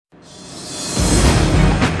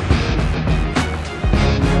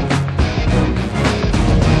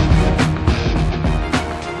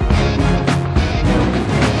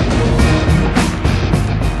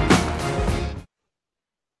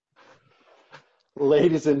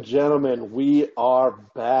Ladies and gentlemen, we are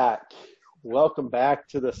back. Welcome back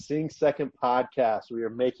to the Sing Second podcast. We are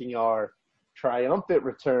making our triumphant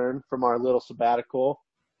return from our little sabbatical.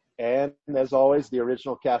 And as always, the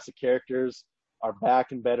original cast of characters are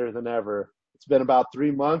back and better than ever. It's been about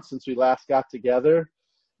 3 months since we last got together.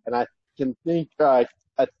 And I think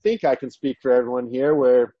I can speak for everyone here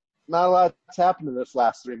where not a lot's happened in this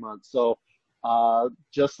last 3 months. So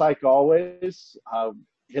just like always,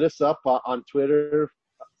 hit us up on Twitter,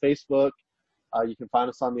 Facebook. You can find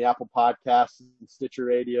us on the Apple Podcasts and Stitcher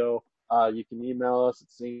Radio. You can email us at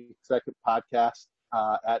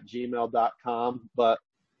singsecondpodcast@gmail.com. But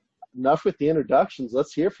enough with the introductions.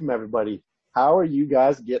 Let's hear from everybody. How are you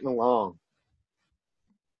guys getting along?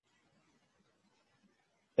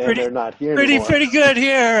 And they're not here anymore. Pretty good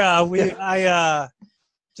here. I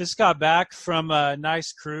just got back from a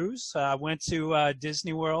nice cruise. I went to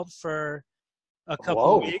Disney World for a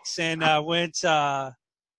couple of weeks and went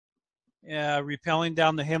rappelling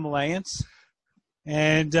down the Himalayas.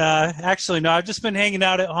 And actually, no, I've just been hanging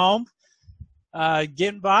out at home,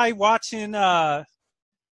 getting by, watching some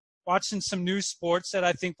new sports that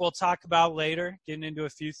I think we'll talk about later, getting into a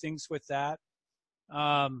few things with that.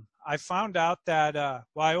 I found out that,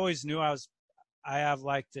 I always knew I have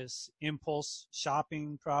like this impulse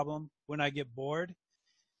shopping problem when I get bored.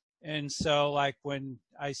 And so like when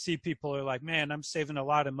I see people are like, man, I'm saving a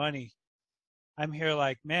lot of money. I'm here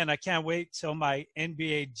like, man, I can't wait till my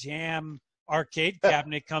NBA Jam arcade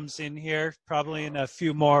cabinet comes in here, probably in a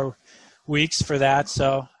few more weeks for that.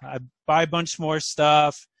 So I buy a bunch more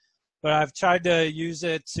stuff, but I've tried to use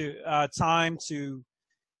it to time to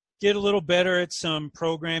get a little better at some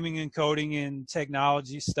programming and coding and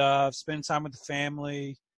technology stuff, spend time with the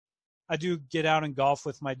family. I do get out and golf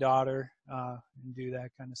with my daughter and do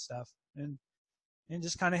that kind of stuff. And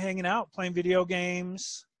just kind of hanging out, playing video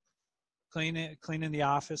games, cleaning the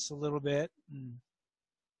office a little bit. And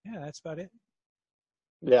yeah, that's about it.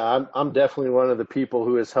 Yeah, I'm definitely one of the people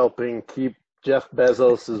who is helping keep Jeff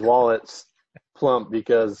Bezos' wallets plump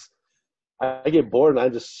because I get bored and I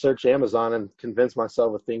just search Amazon and convince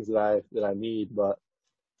myself of things that I need. But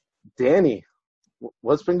Danny,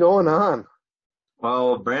 what's been going on?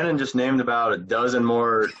 Well, Brandon just named about a dozen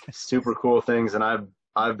more super cool things than I've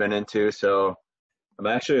been into, so I'm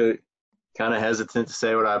actually kind of hesitant to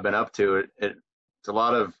say what I've been up to. It's a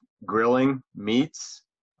lot of grilling meats.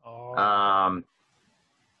 Wife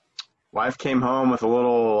came home with a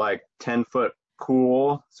little like 10-foot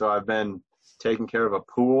pool, so I've been taking care of a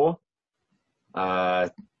pool.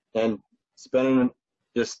 And spending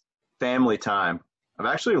just family time. I've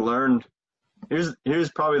actually learned,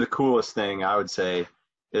 here's probably the coolest thing I would say,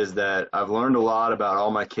 is that I've learned a lot about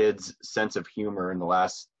all my kids' sense of humor in the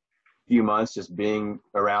last few months, just being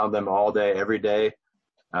around them all day, every day.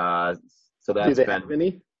 So that's do they have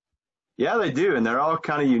any? Yeah, they do. And they're all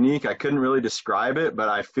kind of unique. I couldn't really describe it, but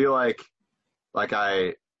I feel like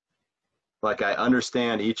I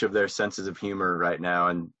understand each of their senses of humor right now.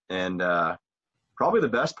 And probably the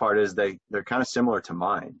best part is they're kind of similar to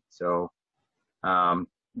mine. So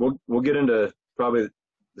we'll get into probably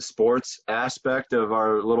the sports aspect of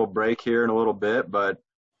our little break here in a little bit, but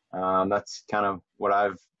that's kind of what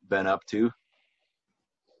I've been up to.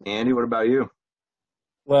 Andy, what about you?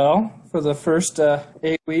 Well, for the first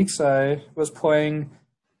 8 weeks, I was playing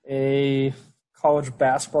a college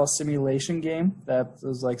basketball simulation game that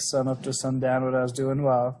was like sun up to sundown what I was doing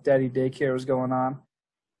while daddy daycare was going on.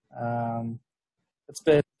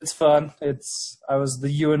 It's fun. I was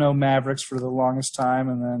the UNO Mavericks for the longest time,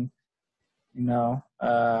 and then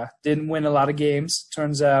didn't win a lot of games.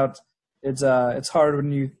 Turns out it's hard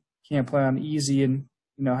when you can't play on easy and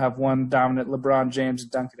have one dominant LeBron James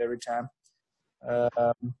dunk it every time.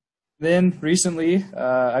 Then recently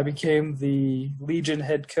I became the Legion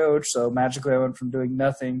head coach, so magically I went from doing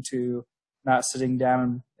nothing to not sitting down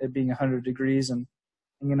and it being 100 degrees and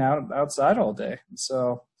hanging out outside all day. And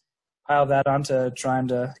so pile that onto trying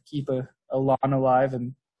to keep a lawn alive,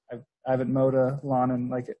 and I haven't mowed a lawn in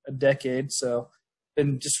like a decade, so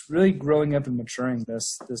been just really growing up and maturing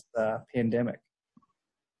this pandemic.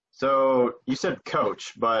 So you said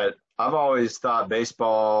coach, but I've always thought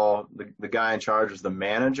baseball, the guy in charge was the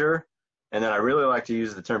manager, and then I really like to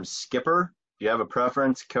use the term skipper. Do you have a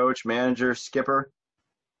preference, coach, manager, skipper?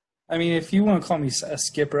 I mean, if you want to call me a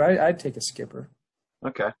skipper, I'd take a skipper.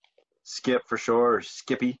 Okay. Skip for sure, or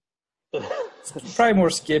Skippy? Probably more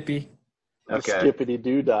Skippy. Okay.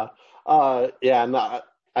 Skippity-doo-dah. I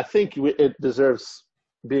think it deserves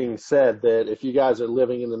being said that if you guys are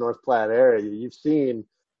living in the North Platte area, you've seen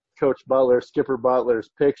Coach Butler, Skipper Butler's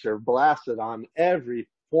picture blasted on every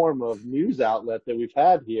form of news outlet that we've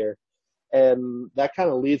had here. And that kind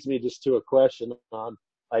of leads me just to a question on,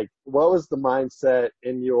 like, what was the mindset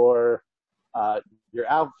in your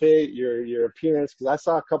outfit, your appearance? Because I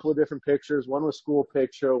saw a couple of different pictures. One was school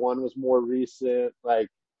picture, one was more recent. Like,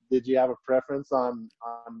 did you have a preference on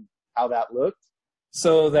how that looked?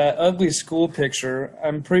 So that ugly school picture,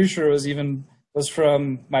 I'm pretty sure was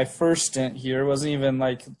from my first stint here. It wasn't even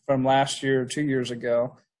like from last year or 2 years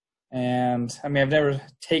ago. And I mean, I've never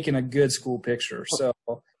taken a good school picture, so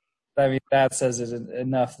I mean that says it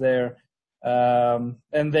enough there. And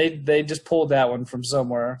they just pulled that one from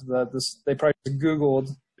somewhere. They probably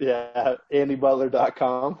Googled. Yeah,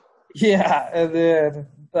 AndyButler.com. Yeah, and then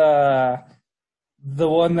the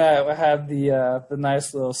one that had the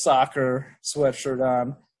nice little soccer sweatshirt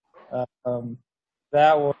on,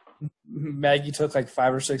 that one, Maggie took like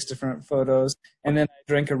 5 or 6 different photos, and then I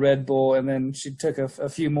drank a Red Bull, and then she took a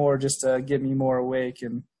few more just to get me more awake,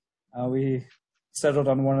 and we settled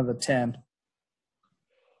on one of the 10.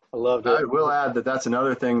 I loved it. I will add that that's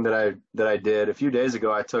another thing that I did. A few days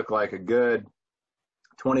ago, I took like a good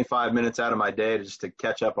 25 minutes out of my day just to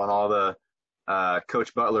catch up on all the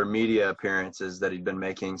Coach Butler media appearances that he'd been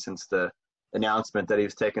making since the announcement that he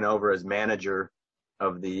was taking over as manager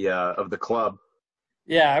of the club.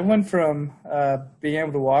 Yeah, I went from being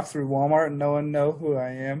able to walk through Walmart and no one know who I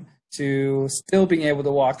am to still being able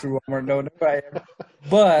to walk through Walmart and no one know who I am.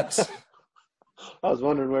 But I was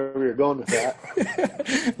wondering where we were going with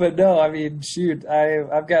that. But no, I mean, shoot,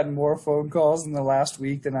 I've gotten more phone calls in the last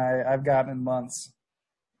week than I've gotten in months.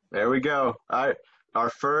 There we go. Our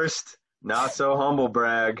first not so humble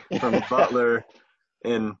brag from Butler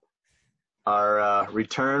in our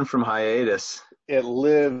return from hiatus. It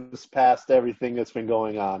lives past everything that's been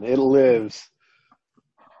going on. It lives.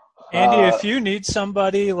 Andy, if you need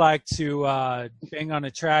somebody like to bang on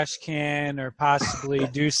a trash can or possibly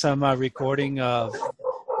do some recording of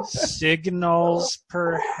signals,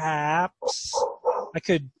 perhaps I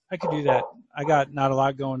could do that. I got not a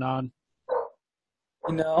lot going on.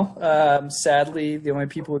 You know, sadly, the only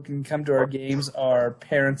people who can come to our games are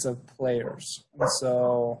parents of players. And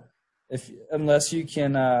so, unless you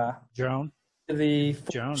can Drone.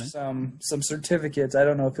 Some certificates, I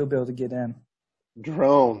don't know if he'll be able to get in.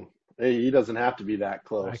 Drone. Hey, he doesn't have to be that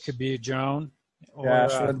close. I could be a drone or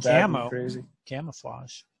Gosh, wouldn't that be camo, crazy?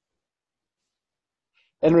 camouflage.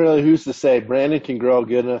 And really, who's to say Brandon can grow a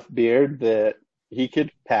good enough beard that he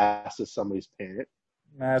could pass as somebody's parent?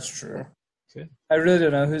 That's true. Good. I really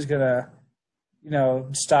don't know who's gonna,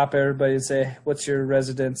 stop everybody and say, "What's your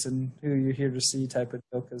residence and who you're here to see?" type of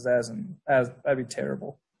deal, because that'd be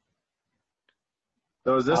terrible.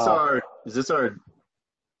 So is this our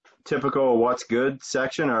typical what's good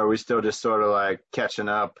section, or are we still just sort of like catching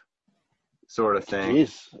up sort of thing?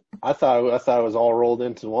 Jeez, I thought it was all rolled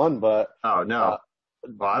into one, but oh no,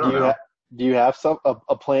 well, I don't know. Do you have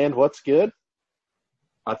a planned what's good?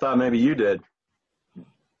 I thought maybe you did.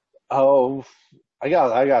 Oh, I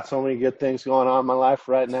got so many good things going on in my life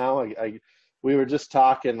right now. We were just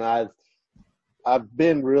talking. I've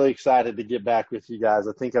been really excited to get back with you guys.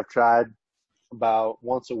 I think I've tried about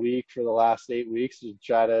once a week for the last 8 weeks to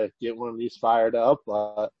try to get one of these fired up.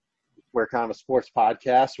 We're kind of a sports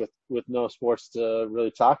podcast with no sports to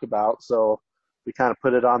really talk about, so we kind of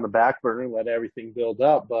put it on the back burner and let everything build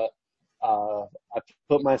up. But I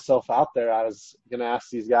put myself out there. I was going to ask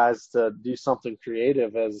these guys to do something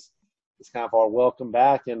creative as it's kind of our welcome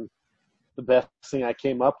back, and the best thing I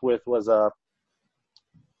came up with was a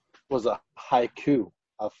haiku,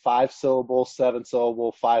 a 5-syllable,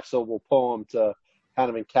 7-syllable, 5-syllable poem to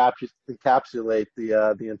kind of encapsulate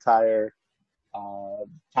the entire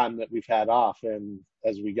time that we've had off. And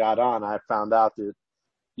as we got on, I found out that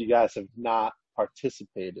you guys have not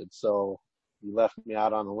participated, so you left me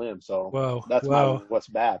out on a limb. So that's my what's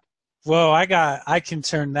bad. Whoa, I can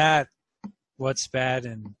turn that what's bad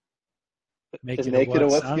and make it a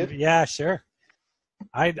what's good. Yeah, sure.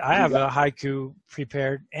 I have a haiku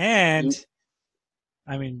prepared, and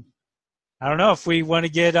I mean, I don't know if we want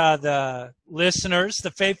to get the listeners,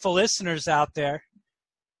 the faithful listeners out there,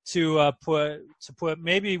 to put.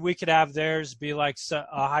 Maybe we could have theirs be like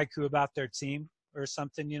a haiku about their team or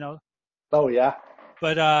something, Oh yeah.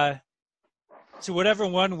 But to whatever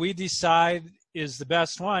one we decide is the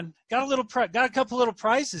best one, got a couple little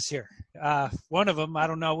prizes here. One of them, I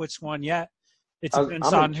don't know which one yet. It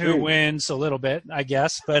depends on who wins a little bit, I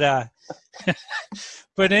guess. But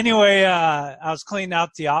but anyway, I was cleaning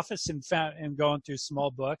out the office and going through some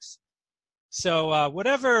old books. So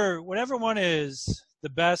whatever one is the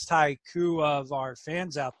best haiku of our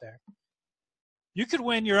fans out there, you could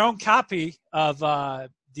win your own copy of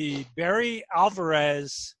the Barry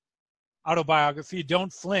Alvarez autobiography,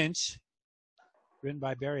 Don't Flinch. written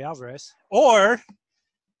by Barry Alvarez. Or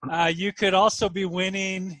you could also be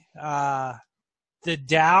winning The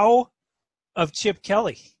Tao of Chip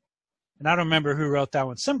Kelly. And I don't remember who wrote that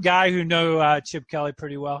one. Some guy who knew Chip Kelly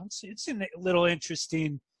pretty well. It's a little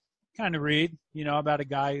interesting kind of read, about a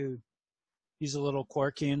guy who he's a little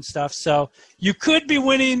quirky and stuff. So you could be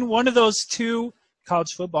winning one of those two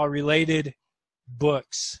college football related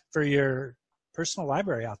books for your personal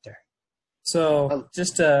library out there. So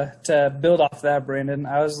just to build off that, Brandon,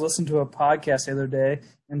 I was listening to a podcast the other day,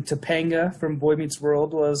 and Topanga from Boy Meets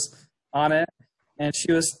World was on it, and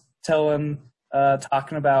she was talking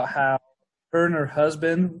about how her and her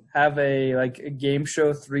husband have a game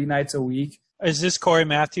show 3 nights a week. Is this Corey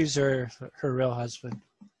Matthews or her real husband?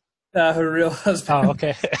 Her real husband. Oh,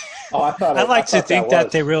 okay. I like to think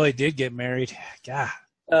that they really did get married. God.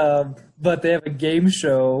 But they have a game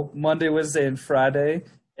show Monday, Wednesday, and Friday,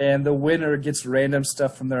 and the winner gets random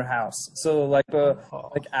stuff from their house. So like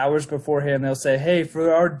hours beforehand, they'll say, "Hey,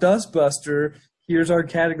 for our Dustbuster, here's our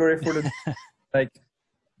category for the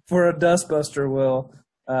for a Dustbuster, we'll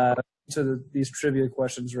answer these trivia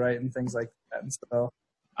questions right and things like that." And so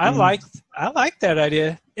I like that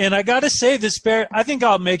idea. And I got to say, I think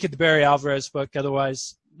I'll make it the Barry Alvarez book.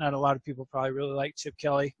 Otherwise, not a lot of people probably really like Chip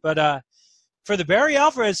Kelly. But for the Barry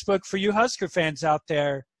Alvarez book, for you Husker fans out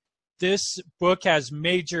there, this book has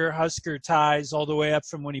major Husker ties all the way up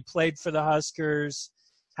from when he played for the Huskers,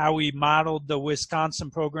 how he modeled the Wisconsin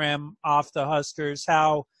program off the Huskers,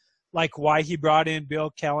 why he brought in Bill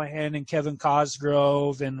Callahan and Kevin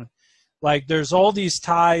Cosgrove. And there's all these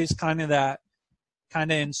ties that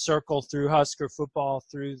encircle through Husker football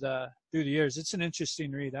through the years. It's an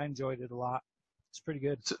interesting read. I enjoyed it a lot. It's pretty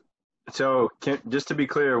good. So just to be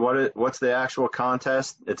clear, what's the actual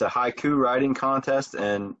contest? It's a haiku writing contest,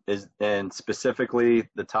 and specifically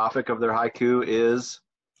the topic of their haiku is?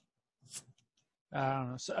 I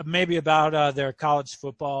don't know. So maybe about their college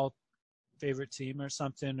football favorite team or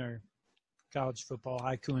something, or college football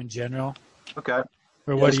haiku in general. Okay.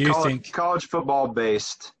 Or what do you think? College football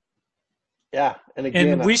based. Yeah, and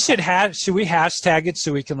again, we should we hashtag it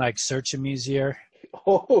so we can search them easier?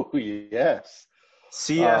 Oh yes.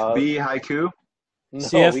 CFB haiku. No,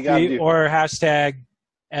 CFB or hashtag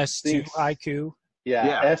S2 haiku.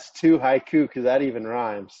 Yeah, S2 haiku, because that even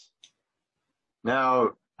rhymes.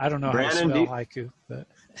 Now, I don't know Brandon, how to spell haiku, but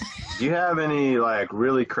do you have any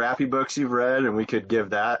really crappy books you've read, and we could give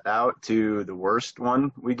that out to the worst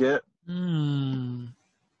one we get? How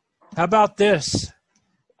about this?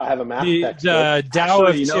 I have a math text. The Tao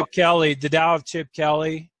of Chip Kelly. The Tao of Chip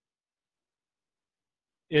Kelly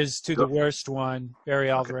is to the worst one. Barry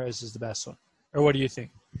Alvarez is the best one. Or what do you think?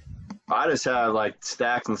 I just have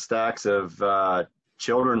stacks and stacks of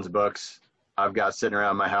children's books I've got sitting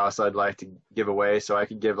around my house I'd like to give away, so I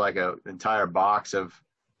could give an entire box of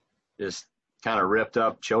just kind of ripped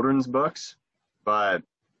up children's books. But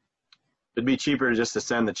it'd be cheaper just to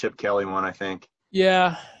send the Chip Kelly one, I think.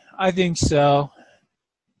 Yeah, I think so.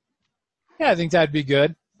 Yeah, I think that'd be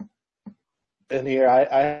good. And here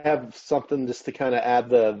I have something just to kind of add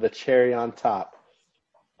the cherry on top.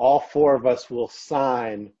 All 4 of us will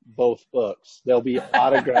sign both books. There'll be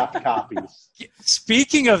autographed copies.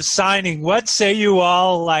 Speaking of signing, what say you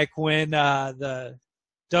all when the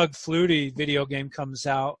Doug Flutie video game comes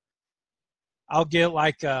out? I'll get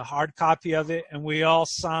a hard copy of it, and we all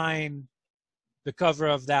sign the cover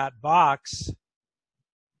of that box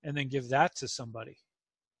and then give that to somebody.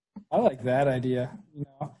 I like that idea.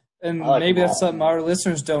 And maybe that's something our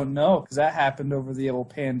listeners don't know, because that happened over the old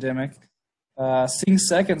pandemic. Sing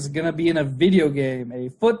Second's going to be in a video game, a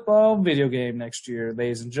football video game next year,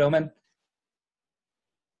 ladies and gentlemen.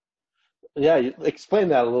 Yeah, explain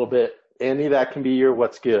that a little bit, Andy. That can be your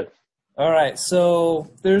what's good. All right,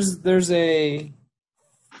 so there's a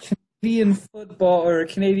Canadian football or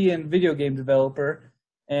Canadian video game developer,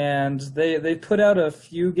 and they put out a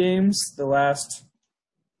few games the last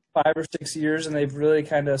 5 or 6 years, and they've really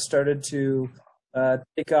kind of started to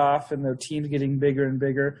take off, and their team's getting bigger and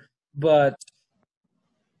bigger. But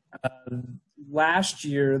last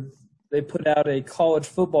year, they put out a college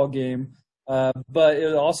football game, but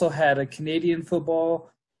it also had a Canadian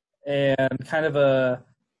football and kind of a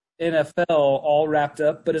NFL all wrapped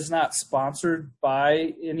up, but it's not sponsored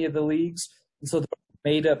by any of the leagues. And so they're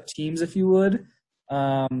made up teams, if you would.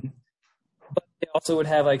 But they also would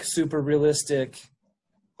have super realistic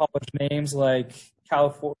college names, like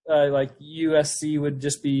California, like USC would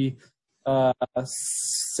just be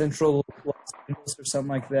Central Los Angeles or something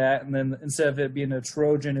like that, and then instead of it being a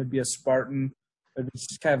Trojan, it'd be a Spartan. It'd be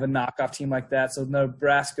just kind of a knockoff team like that. So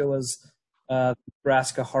Nebraska was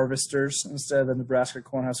Nebraska Harvesters instead of the Nebraska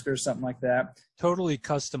Cornhuskers, something like that. Totally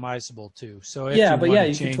customizable too. So if You want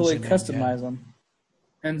can to totally change customize them.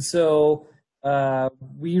 And so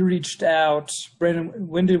we reached out. Brandon,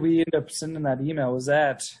 when did we end up sending that email? Was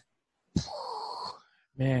that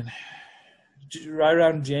man, right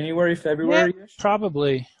around January, February? Yeah,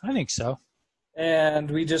 probably. I think so.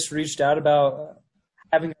 And we just reached out about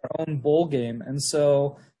having our own bowl game. And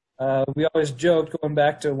so we always joked, going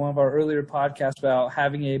back to one of our earlier podcasts, about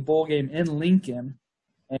having a bowl game in Lincoln,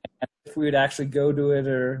 and if we would actually go to it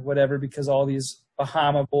or whatever, because all these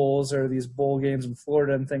Bahama Bowls or these bowl games in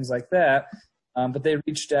Florida and things like that. But they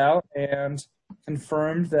reached out and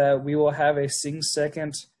confirmed that we will have a Sing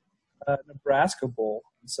Second Nebraska Bowl.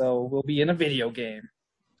 So we'll be in a video game.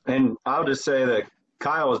 And I'll just say that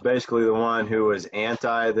Kyle was basically the one who was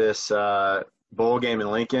anti this bowl game in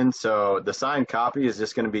Lincoln. So the signed copy is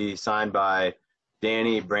just going to be signed by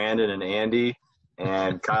Danny, Brandon, and Andy.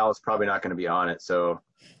 And Kyle's probably not going to be on it. So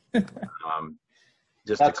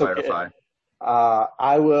just to clarify. Okay.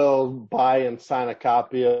 I will buy and sign a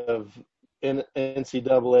copy of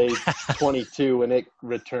NCAA 22 when it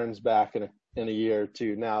returns back in a year or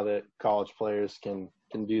two, now that college players can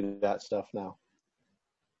do that stuff now.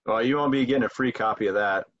 Well, you won't be getting a free copy of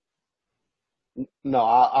that. No,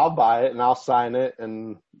 I'll buy it and I'll sign it,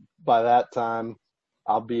 and by that time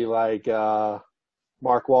I'll be like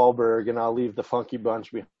Mark Wahlberg, and I'll leave the Funky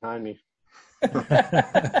Bunch behind me.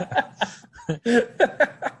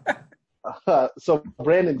 So,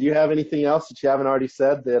 Brandon, do you have anything else that you haven't already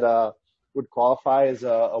said that would qualify as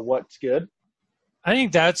a what's good? I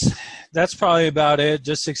think that's probably about it.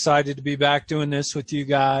 Just excited to be back doing this with you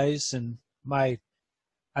guys, and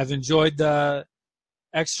I've enjoyed the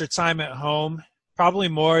extra time at home, probably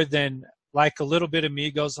more than like a little bit of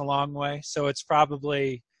me goes a long way. So it's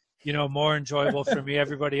probably, more enjoyable for me.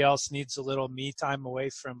 Everybody else needs a little me time away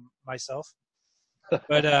from myself.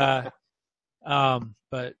 But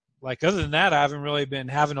like other than that, I haven't really been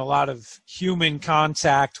having a lot of human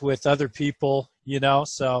contact with other people,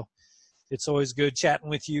 so it's always good chatting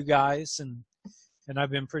with you guys, and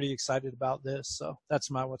I've been pretty excited about this. So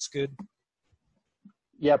that's my what's good.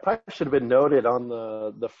 Yeah, probably should have been noted on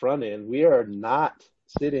the front end. We are not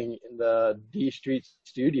sitting in the D Street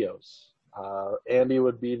studios. Andy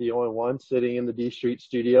would be the only one sitting in the D Street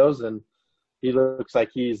studios, and he looks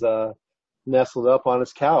like he's nestled up on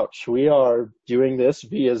his couch. We are doing this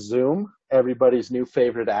via Zoom, everybody's new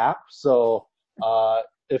favorite app. So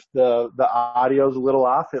if the audio is a little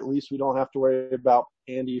off, at least we don't have to worry about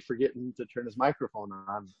Andy forgetting to turn his microphone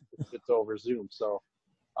on. It's over Zoom. So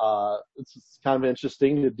it's kind of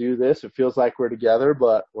interesting to do this. It feels like we're together,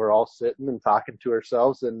 but we're all sitting and talking to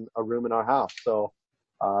ourselves in a room in our house. So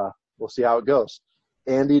we'll see how it goes.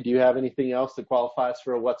 Andy, do you have anything else that qualifies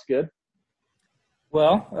for a what's good?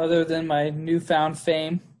 Well, other than my newfound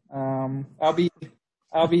fame, I'll be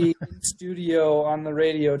in studio on the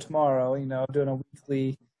radio tomorrow, doing a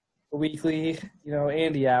weekly,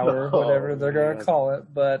 Andy hour, whatever they're going to call it.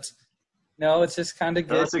 But no, it's just kind of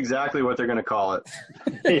good. That's exactly what they're going to call it.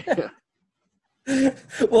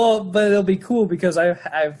 Well, but it'll be cool because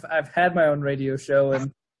I've had my own radio show,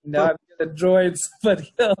 and now I'm going to join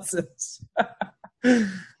somebody else's.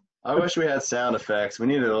 I wish we had sound effects. We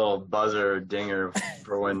needed a little buzzer or dinger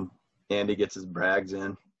for when Andy gets his brags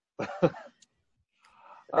in.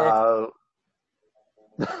 So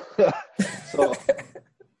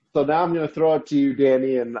now I'm going to throw it to you,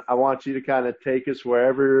 Danny, and I want you to kind of take us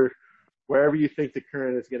wherever you think the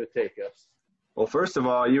current is going to take us. Well, first of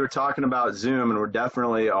all, you were talking about Zoom, and we're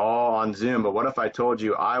definitely all on Zoom. But what if I told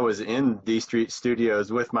you I was in D Street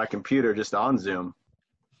Studios with my computer just on Zoom?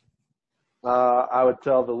 I would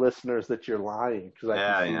tell the listeners that you're lying.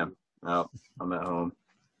 I am. Oh, I'm at home.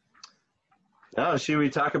 Oh, should we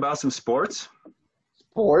talk about some sports?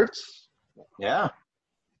 Sports? Yeah.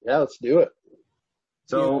 Yeah, let's do it.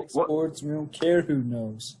 So sports, we don't care who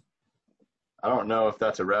knows. I don't know if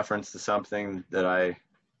that's a reference to something that I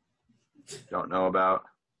don't know about.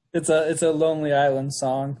 It's a Lonely Island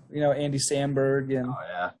song. Andy Samberg and. Oh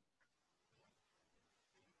yeah.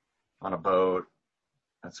 On a boat,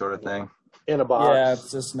 that sort of thing. In a box. Yeah,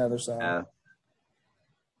 it's just another song. Yeah.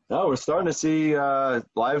 No, we're starting to see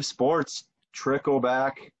live sports trickle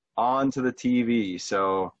back onto the TV.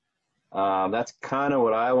 So that's kind of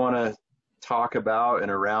what I want to talk about in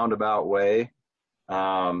a roundabout way.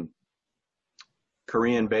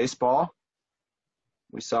 Korean baseball.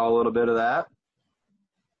 We saw a little bit of that.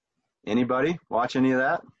 Anybody watch any of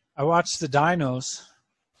that? I watched the Dinos.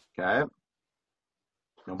 Okay.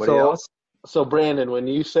 Nobody else? So, Brandon, when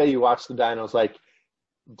you say you watch the Dinos, like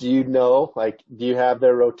Do you know, like, do you have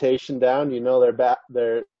their rotation down? You know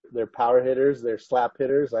their power hitters, their slap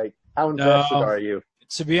hitters. Like, how invested No, are you?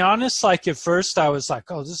 to be honest, like at first I was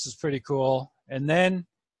like, oh, this is pretty cool. And then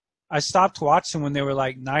I stopped watching when they were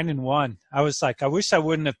like 9-1. I was like, I wish I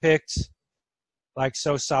wouldn't have picked like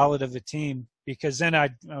so solid of a team, because then I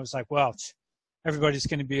was like, well, everybody's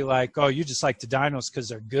going to be like, oh, you just like the Dinos because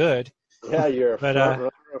they're good. Yeah, you're a But, front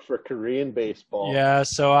runner for Korean baseball. Yeah,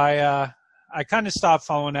 so I kind of stopped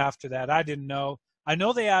following after that. I didn't know. I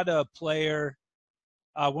know they had a player.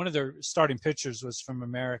 One of their starting pitchers was from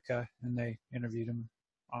America, and they interviewed him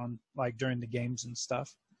on like during the games and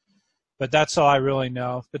stuff. But that's all I really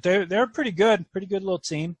know. But they're pretty good little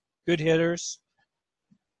team, good hitters.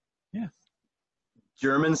 Yeah.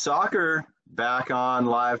 German soccer back on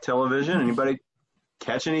live television. Anybody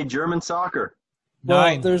catch any German soccer? Well,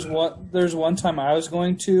 9. there's one time I was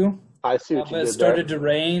going to. I see what you But it did started there. to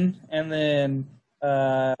rain, and then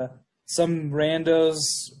some randos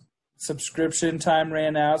subscription time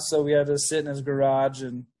ran out, so we had to sit in his garage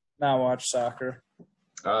and not watch soccer.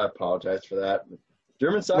 I apologize for that.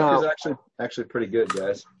 German soccer is No. actually pretty good,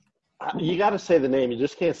 guys. You got to say the name. You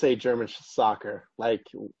just can't say German soccer. Like,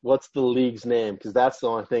 what's the league's name? Because that's the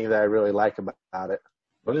only thing that I really like about it.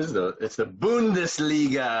 What is it's the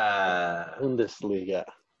Bundesliga. Bundesliga.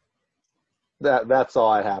 That's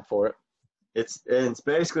all I have for it. It's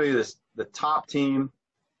basically the top team,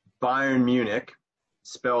 Bayern Munich,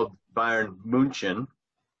 spelled Bayern München,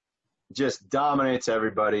 just dominates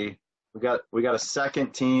everybody. We got a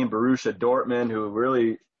second team, Borussia Dortmund, who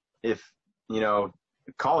really, if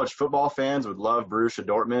college football fans would love Borussia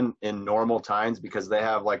Dortmund in normal times because they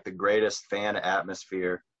have like the greatest fan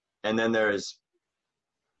atmosphere. And then there's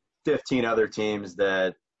 15 other teams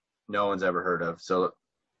that no one's ever heard of. So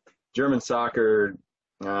German soccer,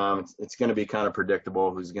 it's going to be kind of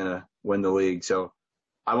predictable who's going to win the league. So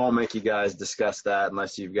I won't make you guys discuss that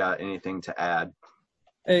unless you've got anything to add.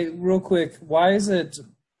 Hey, real quick, why is it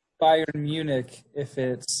Bayern Munich if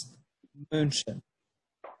it's München?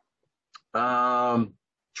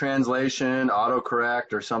 Translation,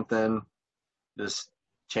 autocorrect or something just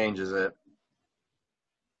changes it.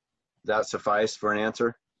 Does that suffice for an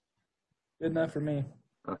answer? Good enough for me.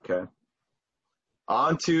 Okay.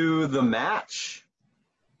 On to the match.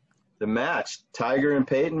 The match, Tiger and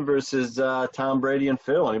Peyton versus Tom Brady and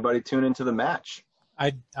Phil. Anybody tune into the match?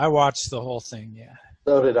 I watched the whole thing. Yeah.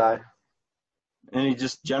 So did I. Any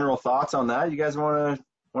just general thoughts on that you guys want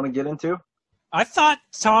to get into? I thought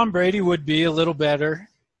Tom Brady would be a little better.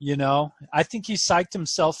 I think he psyched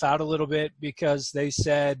himself out a little bit because they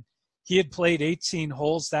said he had played 18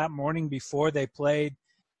 holes that morning before they played,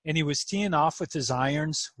 and he was teeing off with his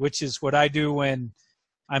irons, which is what I do when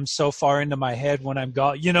I'm so far into my head when I'm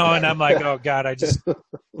and I'm like, oh God,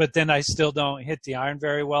 but then I still don't hit the iron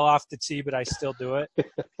very well off the tee, but I still do it.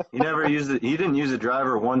 He never used it. He didn't use a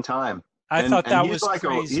driver one time. I thought that was like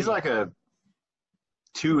crazy. He's like a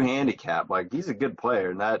 2 handicap. Like he's a good player,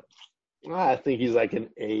 and that. I think he's like an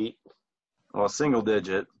 8. Well, single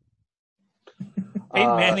digit.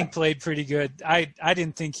 Peyton Manning played pretty good. I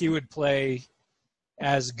didn't think he would play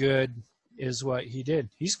as good as what he did.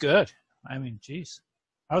 He's good. I mean, geez.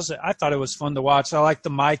 I thought it was fun to watch. I like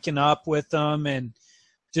the miking up with them and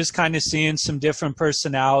just kind of seeing some different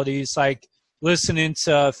personalities, like listening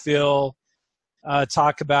to Phil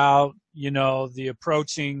talk about, the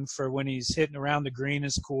approaching for when he's hitting around the green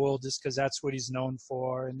is cool just because that's what he's known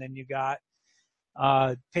for. And then you got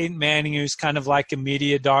Peyton Manning, who's kind of like a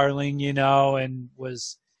media darling, and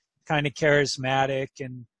was kind of charismatic.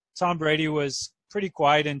 And Tom Brady was pretty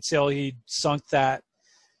quiet until he sunk that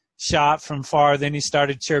shot from far. Then he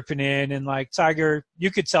started chirping in, and like Tiger,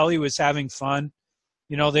 you could tell he was having fun.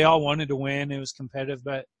 They all wanted to win. It was competitive,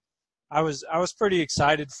 but I was pretty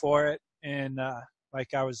excited for it. And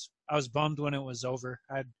I was bummed when it was over.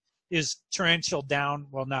 His torrential down,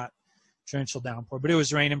 well, not torrential downpour, but it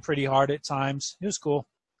was raining pretty hard at times. It was cool.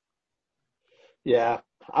 Yeah.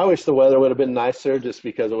 I wish the weather would have been nicer just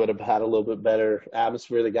because it would have had a little bit better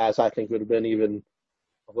atmosphere. The guys, I think, would have been even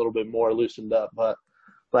a little bit more loosened up. But,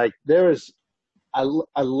 like,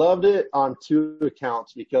 I loved it on 2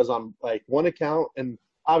 accounts because on, like, one account, and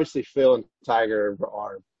obviously Phil and Tiger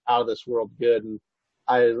are out of this world good, and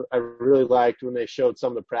I really liked when they showed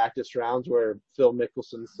some of the practice rounds where Phil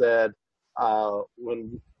Mickelson said,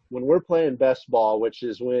 when we're playing best ball, which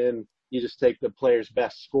is when you just take the player's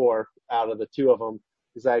best score out of the 2 of them,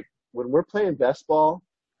 he's like, when we're playing best ball,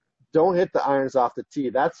 don't hit the irons off the tee.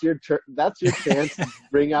 That's your chance to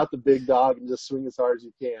bring out the big dog and just swing as hard as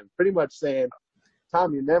you can. Pretty much saying,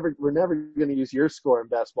 Tom, we're never going to use your score in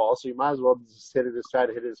best ball, so you might as well just try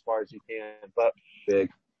to hit it as far as you can. But Big.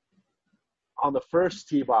 On the first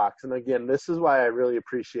tee box, and again, this is why I really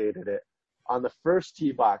appreciated it. On the first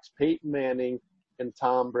tee box, Peyton Manning and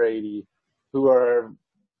Tom Brady, who are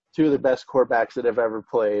two of the best quarterbacks that have ever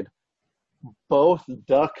played, both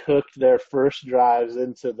duck hooked their first drives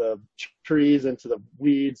into the trees, into the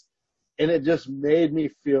weeds, and it just made me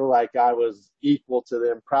feel like I was equal to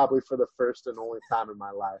them, probably for the first and only time in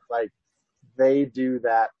my life. Like, they do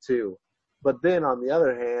that too. But then on the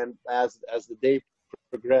other hand, as the day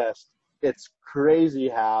progressed, it's crazy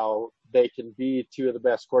how they can be two of the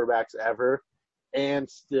best quarterbacks ever and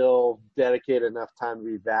still dedicate enough time to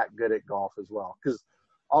be that good at golf as well. Because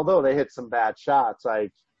although they hit some bad shots,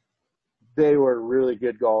 like, they were really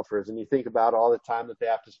good golfers. And you think about all the time that they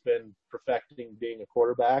have to spend perfecting being a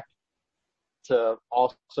quarterback, to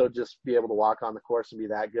also just be able to walk on the course and be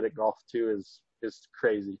that good at golf too is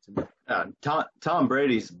crazy to me. Tom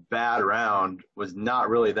Brady's bad round was not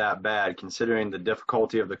really that bad considering the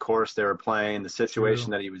difficulty of the course they were playing, the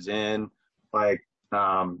situation that he was in. Like,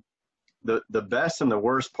 the best and the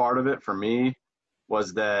worst part of it for me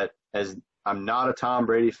was that, as I'm not a Tom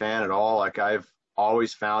Brady fan at all, like, I've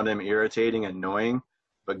always found him irritating and annoying.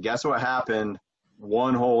 But guess what happened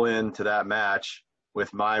one hole into that match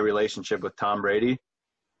with my relationship with Tom Brady?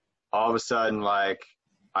 All of a sudden, like,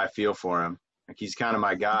 I feel for him. Like, he's kind of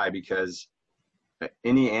my guy, because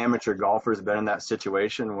any amateur golfer has been in that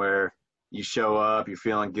situation where you show up, you're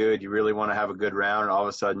feeling good, you really want to have a good round, and all of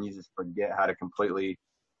a sudden you just forget how to completely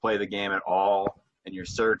play the game at all, and you're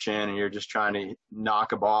searching and you're just trying to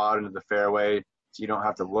knock a ball out into the fairway so you don't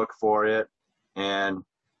have to look for it. And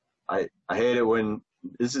I hate it when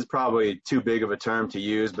 – this is probably too big of a term to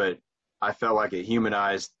use, but I felt like it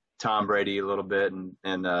humanized Tom Brady a little bit,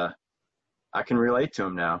 and I can relate to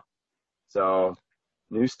him now. So,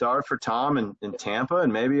 new start for Tom in Tampa,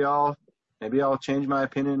 and maybe I'll change my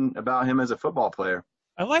opinion about him as a football player.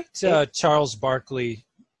 I liked Charles Barkley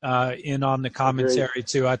in on the commentary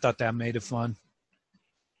too. I thought that made it fun.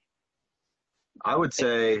 I would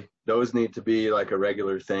say those need to be like a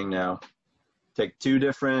regular thing now. Take two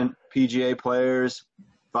different PGA players,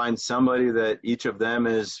 find somebody that each of them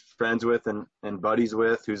is friends with and buddies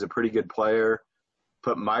with who's a pretty good player,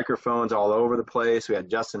 put microphones all over the place. We had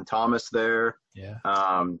Justin Thomas there. Yeah.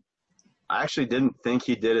 I actually didn't think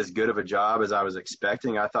he did as good of a job as I was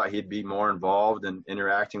expecting. I thought he'd be more involved in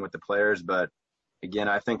interacting with the players. But, again,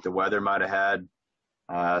 I think the weather might have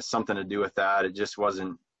had something to do with that. It just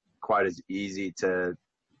wasn't quite as easy to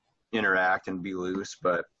interact and be loose.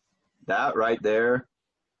 But that right there,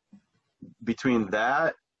 between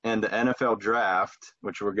that and the NFL draft,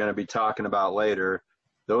 which we're going to be talking about later,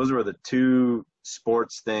 those were the two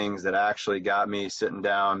sports things that actually got me sitting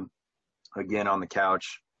down again on the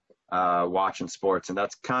couch watching sports. And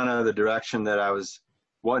that's kind of the direction that I was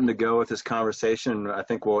wanting to go with this conversation. I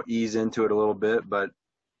think we'll ease into it a little bit, but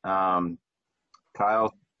Kyle,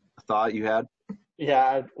 a thought you had?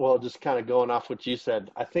 Yeah, well, just kind of going off what you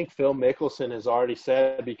said, I think Phil Mickelson has already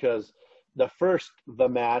said, because the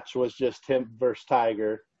match was just him versus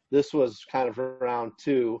Tiger. This was kind of round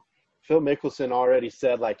two. Phil Mickelson already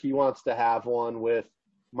said, like, he wants to have one with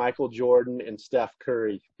Michael Jordan and Steph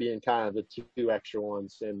Curry being kind of the two extra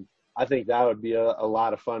ones. And I think that would be a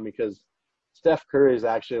lot of fun, because Steph Curry is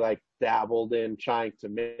actually, like, dabbled in trying to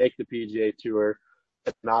make the PGA Tour.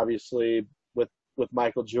 And obviously with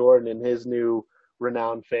Michael Jordan and his new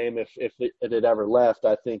renowned fame, if it had ever left,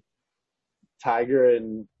 I think Tiger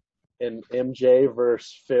and MJ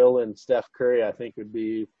versus Phil and Steph Curry, I think, would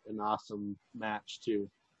be an awesome match too.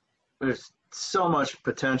 There's so much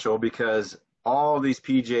potential, because all these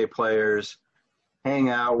PGA players hang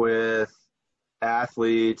out with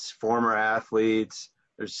athletes, former athletes.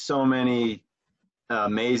 There's so many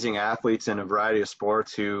amazing athletes in a variety of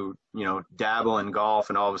sports who, dabble in golf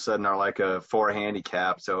and all of a sudden are like a 4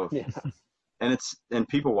 handicap. So, yeah. and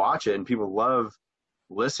people watch it and people love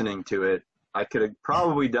listening to it. I could have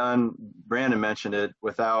probably done, Brandon mentioned it,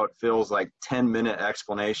 without Phil's like 10-minute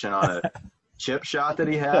explanation on a chip shot that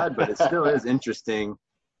he had, but it still is interesting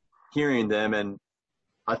hearing them. And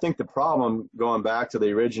I think the problem, going back to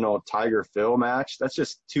the original Tiger-Phil match, that's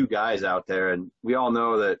just two guys out there. And we all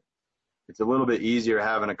know that it's a little bit easier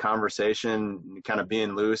having a conversation, kind of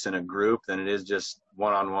being loose in a group, than it is just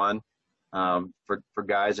one-on-one for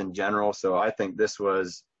guys in general. So I think this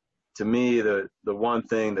was, to me, the one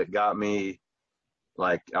thing that got me,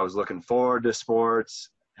 like, I was looking forward to sports,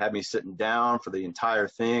 had me sitting down for the entire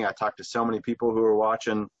thing. I talked to so many people who were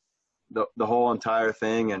watching the whole entire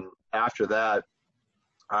thing. And after that,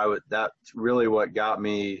 that's really what got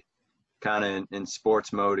me kind of in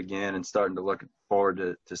sports mode again and starting to look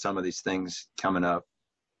forward to some of these things coming up.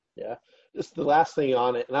 Yeah. Just the last thing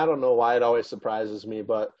on it, and I don't know why it always surprises me,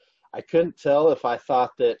 but I couldn't tell if I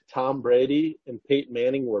thought that Tom Brady and Peyton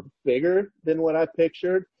Manning were bigger than what I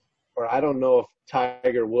pictured, or I don't know if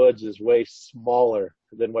Tiger Woods is way smaller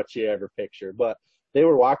than what you ever picture. But they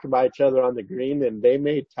were walking by each other on the green, and they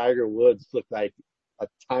made Tiger Woods look like a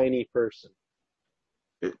tiny person.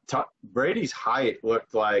 Brady's height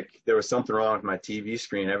looked like there was something wrong with my TV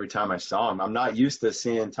screen every time I saw him. I'm not used to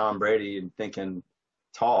seeing Tom Brady and thinking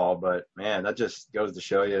tall, but, man, that just goes to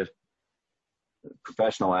show you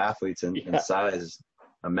professional athletes and size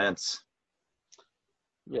immense.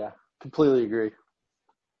 Yeah, completely agree.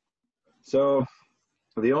 So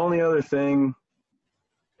the only other thing,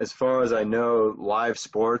 as far as I know, live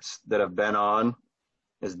sports that have been on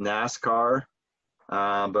is NASCAR.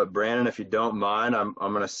 But Brandon, if you don't mind, I'm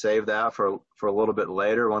going to save that for a little bit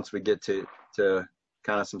later once we get to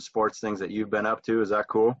kind of some sports things that you've been up to. Is that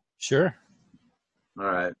cool? Sure. All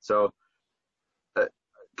right. So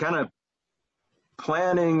kind of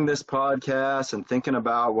planning this podcast and thinking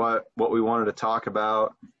about what we wanted to talk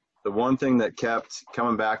about, the one thing that kept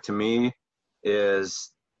coming back to me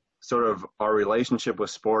is sort of our relationship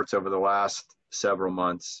with sports over the last several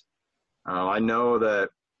months. I know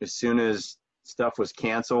that as soon as stuff was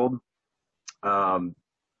canceled,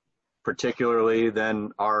 particularly then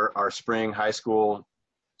our spring high school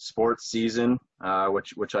sports season,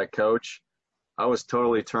 which I coach, I was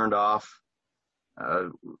totally turned off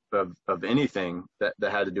of anything that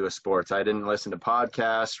had to do with sports. I didn't listen to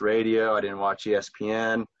podcasts, radio. I didn't watch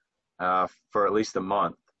ESPN for at least a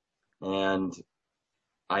month. And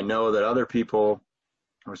I know that other people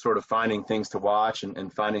are sort of finding things to watch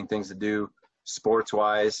and finding things to do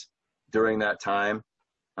sports-wise during that time.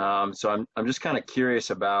 So I'm just kind of curious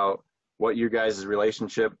about what your guys'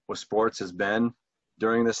 relationship with sports has been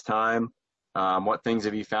during this time. What things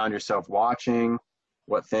have you found yourself watching?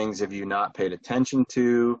 What things have you not paid attention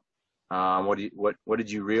to? What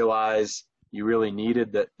did you realize you really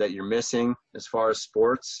needed that you're missing as far as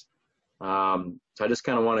sports? So I just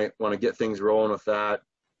kind of want to get things rolling with that.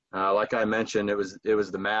 Like I mentioned, it was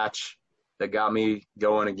the match that got me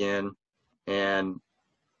going again, and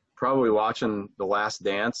probably watching The Last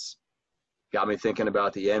Dance got me thinking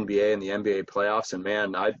about the NBA and the NBA playoffs. And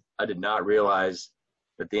man, I did not realize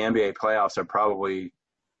that the NBA playoffs are probably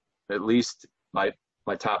at least my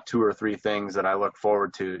top 2 or 3 things that I look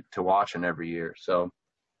forward to watching every year. So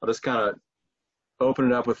I'll just kind of open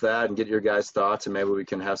it up with that and get your guys' thoughts, and maybe we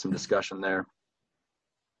can have some discussion there.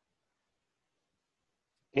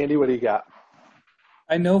 Andy, what do you got?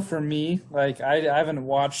 I know for me, like I didn't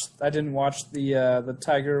watch the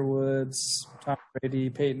Tiger Woods, Tom Brady,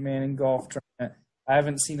 Peyton Manning golf tournament. I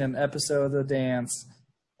haven't seen an episode of The Dance,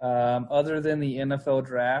 other than the NFL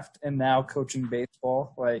draft and now coaching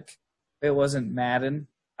baseball. Like, it wasn't Madden.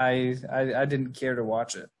 I didn't care to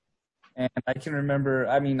watch it. And I can remember,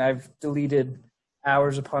 I mean, I've deleted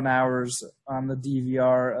hours upon hours on the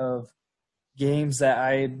DVR of games that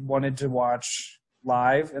I wanted to watch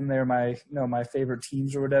live, and they're my favorite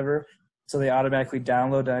teams or whatever. So they automatically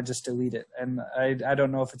download, and I just delete it. And I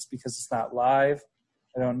don't know if it's because it's not live.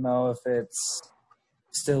 I don't know if it's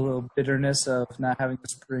still a little bitterness of not having the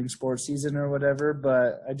spring sports season or whatever,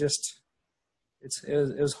 but it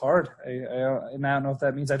was hard. And I don't know if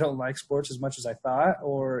that means I don't like sports as much as I thought,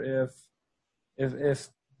 or if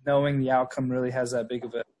knowing the outcome really has that big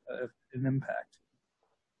of an impact.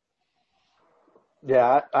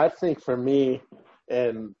 Yeah, I think for me,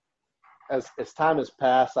 and as time has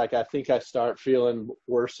passed, like I think I start feeling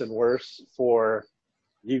worse and worse for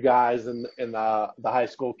you guys and the high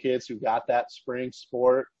school kids who got that spring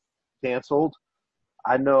sport canceled.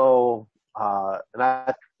 I know,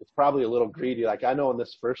 it's probably a little greedy. Like, I know when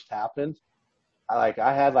this first happened, I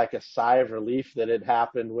had like a sigh of relief that it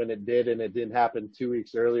happened when it did, and it didn't happen 2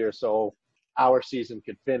 weeks earlier, so our season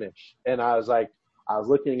could finish. And I was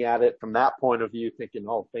looking at it from that point of view, thinking,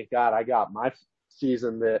 oh, thank God I got my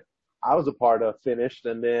season that I was a part of finished,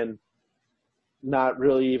 and then not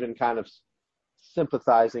really even kind of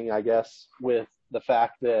sympathizing, I guess, with the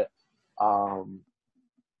fact that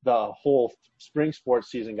the whole spring sports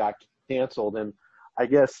season got canceled. And I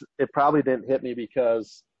guess it probably didn't hit me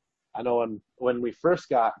because I know when we first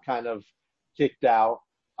got kind of kicked out,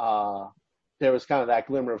 there was kind of that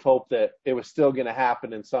glimmer of hope that it was still going to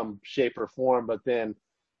happen in some shape or form. But then,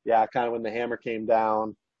 yeah, kind of when the hammer came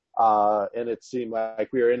down, and it seemed like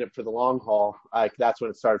we were in it for the long haul, like that's when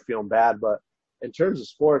it started feeling bad. But in terms of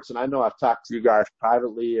sports, and I know I've talked to you guys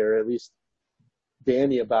privately, or at least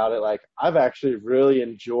Danny, about it, like I've actually really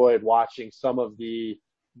enjoyed watching some of the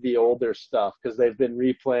the older stuff because they've been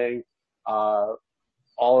replaying all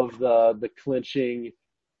of the clinching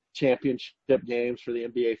championship games for the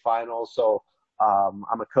NBA Finals. So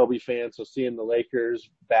I'm a Kobe fan, so seeing the Lakers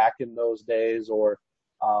back in those days, or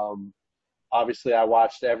obviously I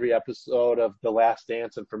watched every episode of The Last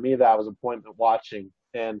Dance, and for me that was appointment watching.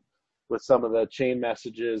 And with some of the chain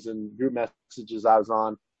messages and group messages I was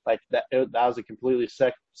on, like that was a completely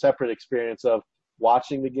separate experience of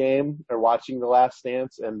watching the game or watching The Last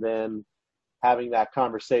Dance and then having that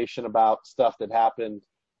conversation about stuff that happened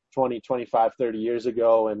 20, 25, 30 years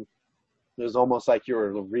ago. And it was almost like you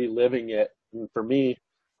were reliving it. And for me,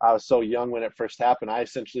 I was so young when it first happened, I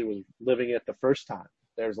essentially was living it the first time.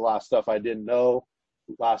 There's a lot of stuff I didn't know,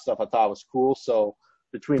 a lot of stuff I thought was cool. So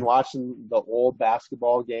between watching the old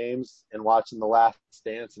basketball games and watching The Last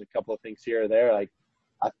Dance and a couple of things here or there, like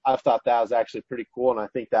I thought that was actually pretty cool, and I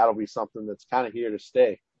think that'll be something that's kind of here to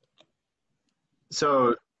stay.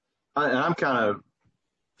 So, and I'm kind of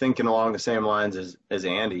thinking along the same lines as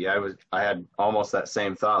Andy. I had almost that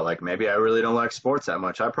same thought, like maybe I really don't like sports that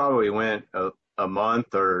much. I probably went a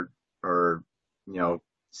month or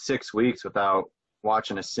 6 weeks without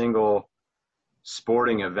watching a single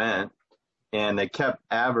sporting event, and they kept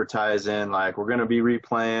advertising like we're going to be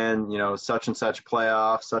replaying, such and such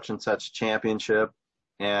playoff, such and such championship.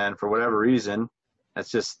 And for whatever reason,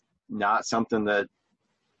 that's just not something that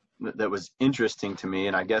was interesting to me.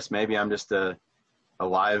 And I guess maybe I'm just a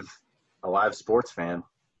live sports fan.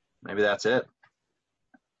 Maybe that's it.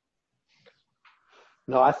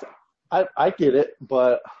 No, I get it,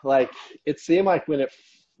 but like it seemed like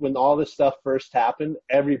when all this stuff first happened,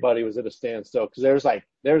 everybody was at a standstill because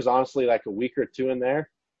there's honestly like a week or two in there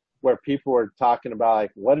where people were talking about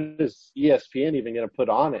like what is ESPN even going to put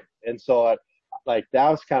on it, and so like that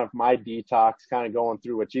was kind of my detox, kind of going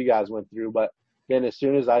through what you guys went through. But then as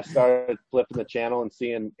soon as I started flipping the channel and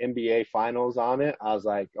seeing NBA Finals on it, I was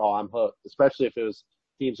like, oh, I'm hooked, especially if it was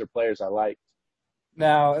teams or players I liked.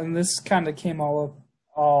 Now, and this kind of came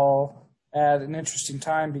all at an interesting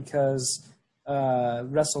time because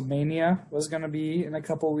WrestleMania was going to be in a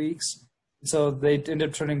couple weeks. So they ended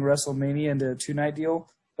up turning WrestleMania into a 2-night deal.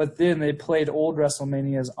 But then they played old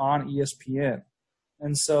WrestleManias on ESPN.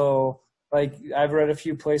 And so, like, I've read a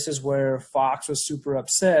few places where Fox was super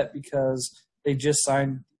upset because they just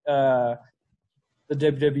signed the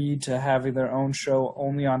WWE to having their own show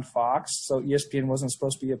only on Fox. So ESPN wasn't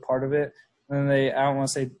supposed to be a part of it. And then I don't want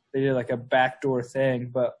to say they did like a backdoor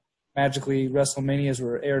thing, but magically WrestleManias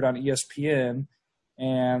were aired on ESPN,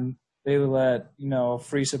 and they would let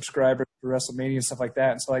free subscribers for WrestleMania and stuff like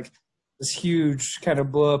that. And so like this huge kind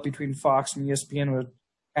of blow up between Fox and ESPN was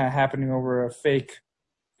kind of happening over a fake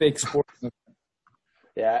sports.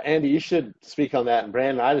 Yeah, Andy, you should speak on that. And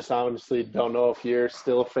Brandon, I just honestly don't know if you're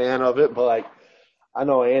still a fan of it, but like I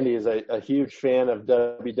know Andy is a huge fan of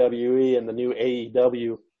WWE and the new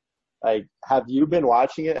AEW. Like, have you been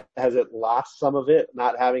watching it? Has it lost some of it,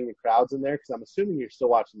 not having the crowds in there? Because I'm assuming you're still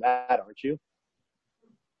watching that, aren't you?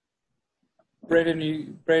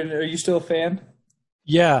 Brandon, are you still a fan?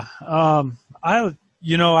 Yeah. I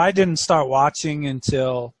didn't start watching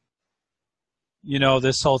until,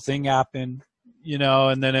 this whole thing happened,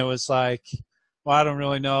 and then it was like, well, I don't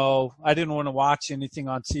really know. I didn't want to watch anything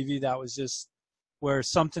on TV that was just where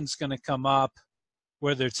something's going to come up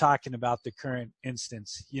where they're talking about the current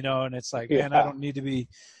instance, and it's like, man, I don't need to be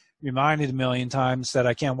reminded a million times that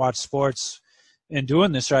I can't watch sports and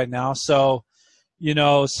doing this right now. So,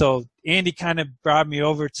 so Andy kind of brought me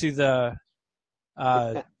over to the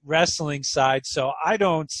wrestling side. So I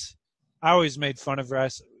always made fun of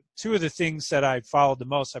wrestling. Two of the things that I followed the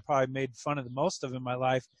most, I probably made fun of the most of in my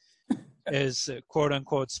life is quote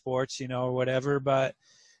unquote sports, or whatever. But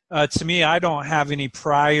to me, I don't have any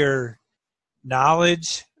prior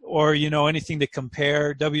knowledge or anything to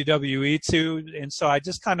compare WWE to, and so I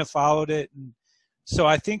just kind of followed it. And so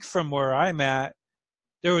I think from where I'm at,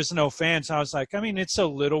 there was no fans. I was like, it's a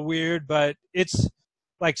little weird, but it's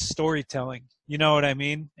like storytelling, you know what I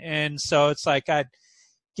mean? And so it's like I'd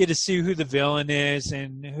get to see who the villain is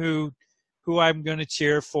and who I'm going to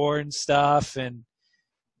cheer for and stuff, and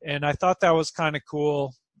I thought that was kind of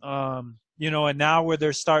cool. And now where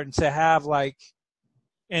they're starting to have like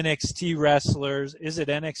NXT wrestlers. Is it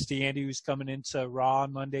NXT, Andy, who's coming into Raw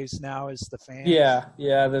on Mondays now as the fan?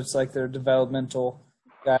 Yeah, that's like their developmental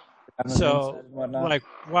guy. So, like,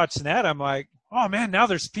 watching that, I'm like, oh, man, now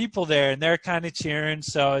there's people there, and they're kind of cheering.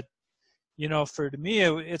 So, for me,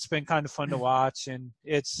 it's been kind of fun to watch, and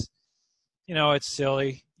it's, it's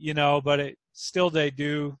silly, but they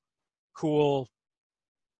do cool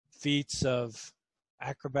feats of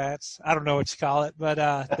acrobats. I don't know what you call it, but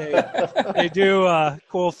they do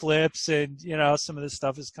cool flips, and some of this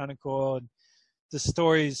stuff is kind of cool, and the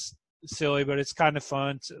story's silly, but it's kind of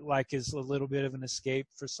fun. Is a little bit of an escape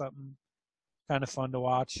for something kind of fun to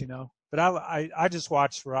watch, But I just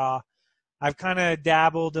watched Raw. I've kind of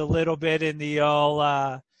dabbled a little bit in the old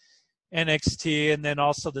NXT and then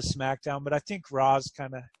also the SmackDown, but I think Raw's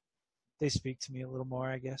they speak to me a little more,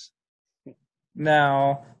 I guess.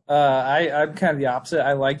 Now, I'm kind of the opposite.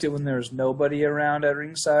 I liked it when there was nobody around at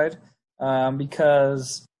ringside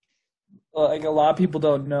because, like, a lot of people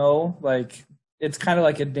don't know, like, it's kind of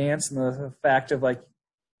like a dance in the fact of, like,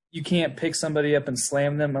 you can't pick somebody up and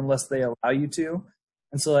slam them unless they allow you to.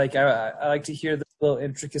 And so, like, I like to hear the little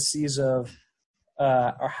intricacies of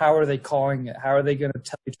or how are they calling it? How are they going to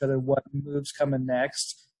tell each other what moves coming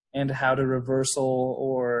next and how to reversal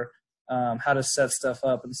or how to set stuff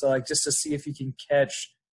up. And so, like, just to see if you can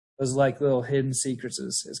catch those, like, little hidden secrets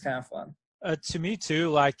is kind of fun. To me, too,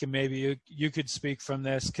 like, and maybe you could speak from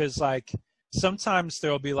this because, like, sometimes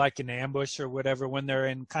there'll be, like, an ambush or whatever when they're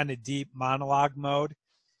in kind of deep monologue mode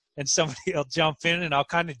and somebody will jump in and I'll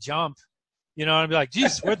kind of jump, and I'll be like,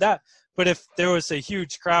 geez, where'd that? But if there was a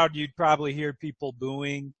huge crowd, you'd probably hear people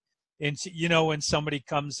booing and, when somebody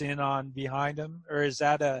comes in on behind them. Or is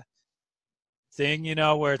that a thing,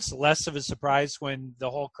 where it's less of a surprise when the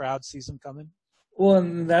whole crowd sees them coming? Well,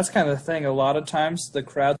 and that's kind of the thing. A lot of times the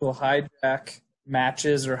crowd will hijack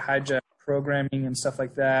matches or hijack programming and stuff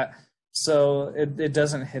like that. So it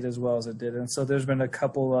doesn't hit as well as it did. And so there's been a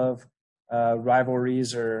couple of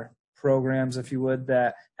rivalries or programs, if you would,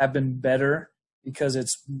 that have been better because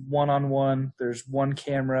it's one-on-one. There's one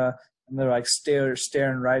camera, and they're like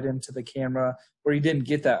staring right into the camera, where you didn't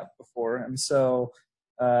get that before. And so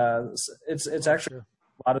it's actually a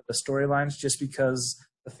lot of the storylines just because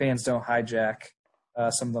the fans don't hijack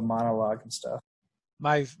some of the monologue and stuff.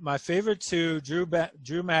 My favorite too, Drew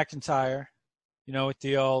McIntyre. With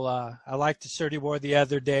the old I liked the shirt he wore the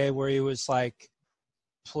other day where he was like,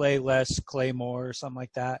 "Play less, Claymore" or something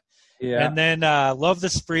like that. Yeah. And then love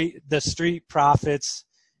the Street Profits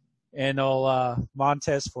and old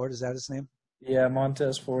Montez Ford. Is that his name? Yeah,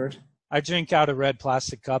 Montez Ford. I drink out of red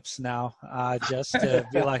plastic cups now just to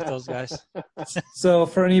be like those guys. So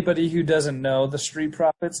for anybody who doesn't know, the Street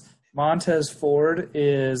Profits, Montez Ford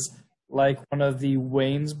is like one of the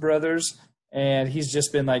Wayans brothers, and he's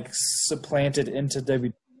just been like supplanted into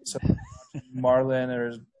WWE. So Marlon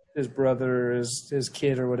or his brother or his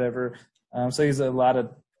kid or whatever. So he's a lot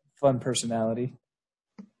of fun personality.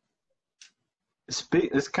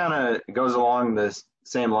 This kind of goes along the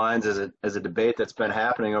same lines as a debate that's been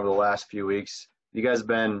happening over the last few weeks. You guys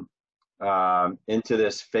been into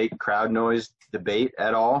this fake crowd noise debate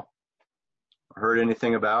at all? Heard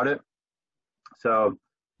anything about it? So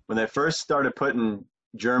when they first started putting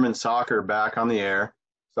German soccer back on the air,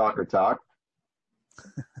 Soccer Talk,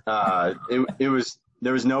 there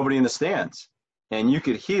was nobody in the stands, and you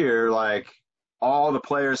could hear like all the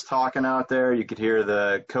players talking out there. You could hear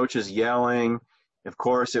the coaches yelling. Of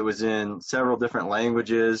course, it was in several different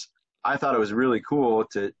languages. I thought it was really cool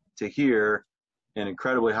to hear an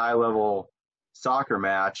incredibly high-level soccer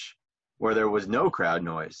match where there was no crowd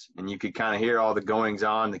noise, and you could kind of hear all the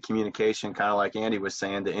goings-on, the communication, kind of like Andy was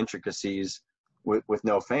saying, the intricacies with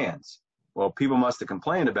no fans. Well, people must have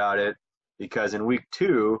complained about it because in week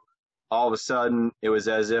 2, all of a sudden it was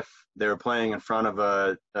as if they were playing in front of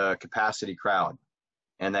a capacity crowd,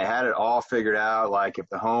 and they had it all figured out. Like if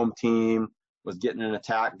the home team was getting an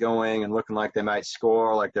attack going and looking like they might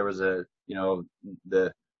score, like there was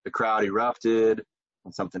the crowd erupted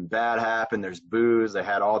and something bad happened, there's boos, they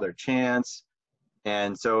had all their chants.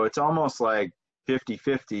 And so it's almost like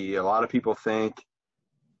 50-50. A lot of people think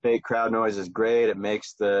fake crowd noise is great. It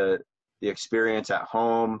makes the experience at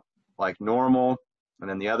home like normal. And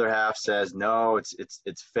then the other half says, no, it's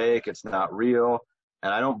fake. It's not real.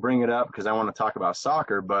 And I don't bring it up because I want to talk about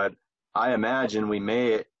soccer, but I imagine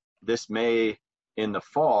this may in the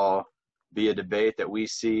fall be a debate that we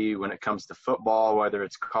see when it comes to football, whether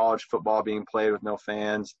it's college football being played with no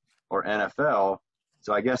fans or NFL.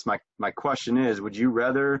 So I guess my question is, would you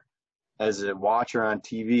rather, as a watcher on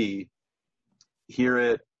TV, hear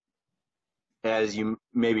it as you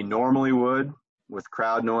maybe normally would with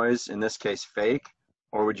crowd noise, in this case fake,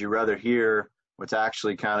 or would you rather hear what's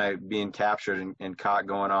actually kind of being captured and caught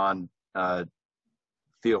going on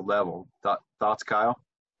field level? Thoughts, Kyle?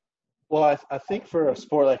 Well, I think for a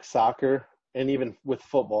sport like soccer and even with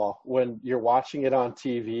football, when you're watching it on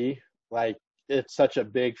TV, like it's such a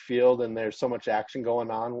big field and there's so much action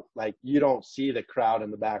going on, like you don't see the crowd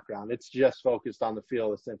in the background. It's just focused on the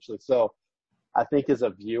field essentially. So I think as a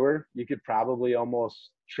viewer, you could probably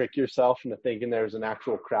almost trick yourself into thinking there's an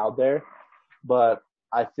actual crowd there. But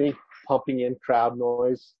I think pumping in crowd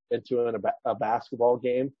noise into a basketball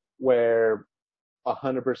game where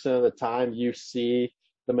 100% of the time you see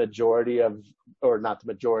the majority of, or not the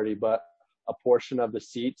majority, but a portion of the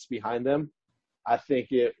seats behind them, I think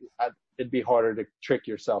it'd be harder to trick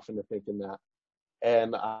yourself into thinking that.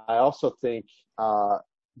 And I also think,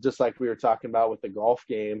 just like we were talking about with the golf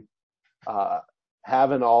game,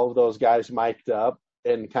 having all of those guys mic'd up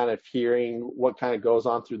and kind of hearing what kind of goes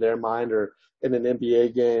on through their mind, or in an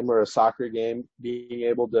NBA game or a soccer game, being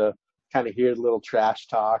able to kind of hear the little trash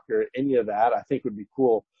talk or any of that, I think would be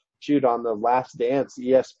cool. Shoot, on The Last Dance,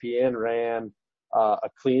 ESPN ran a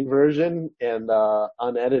clean version and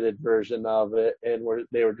unedited version of it, and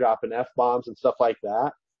they were dropping F-bombs and stuff like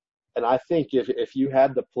that. And I think if you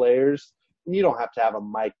had the players, you don't have to have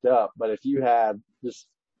them mic'd up, but if you had just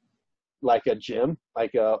like a gym,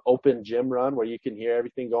 like a open gym run where you can hear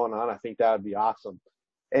everything going on, I think that would be awesome.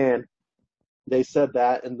 And they said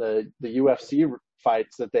that in the UFC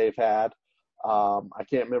fights that they've had, I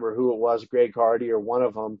can't remember who it was, Greg Hardy or one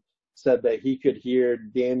of them, said that he could hear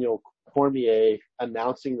Daniel Cormier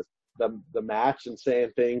announcing the match and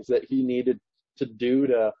saying things that he needed to do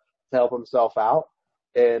to help himself out.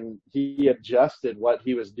 And he adjusted what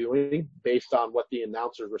he was doing based on what the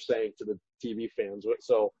announcers were saying to the TV fans.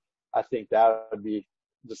 So I think that would be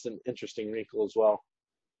just an interesting wrinkle as well.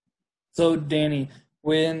 So Danny,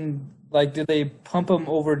 did they pump them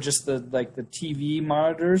over just the TV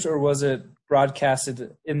monitors, or was it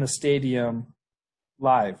broadcasted in the stadium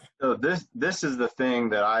live? So this is the thing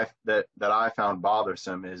that I found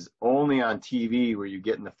bothersome, is only on TV were you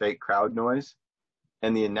getting the fake crowd noise,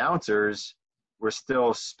 and the announcers were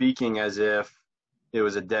still speaking as if it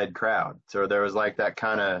was a dead crowd. So there was like that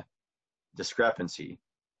kind of discrepancy.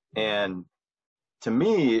 And to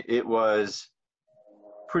me, it was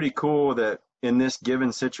pretty cool that in this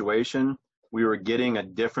given situation, we were getting a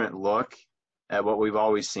different look at what we've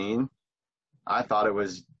always seen. I thought it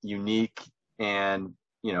was unique, and,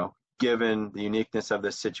 given the uniqueness of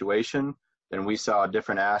this situation, then we saw a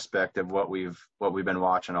different aspect of what we've been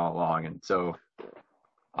watching all along. And so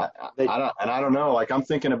I don't know, like I'm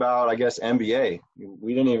thinking about, I guess, NBA.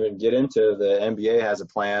 We didn't even get into the NBA has a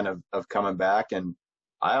plan of coming back, and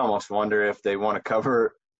I almost wonder if they want to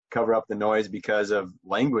cover up the noise because of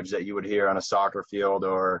language that you would hear on a soccer field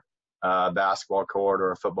or a basketball court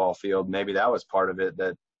or a football field. Maybe that was part of it,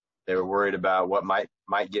 that they were worried about what might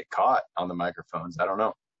get caught on the microphones. I don't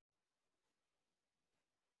know.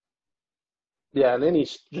 Yeah, and any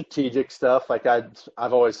strategic stuff, like I've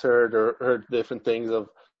always heard different things of,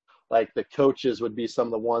 like, the coaches would be some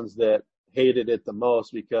of the ones that hated it the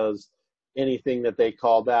most, because anything that they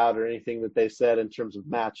called out or anything that they said in terms of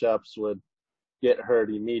matchups would get heard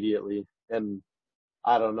immediately. And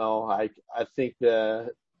I don't know, I think the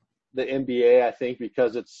NBA, I think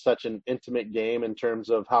because it's such an intimate game in terms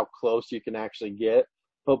of how close you can actually get,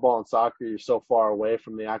 football and soccer, you're so far away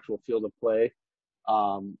from the actual field of play.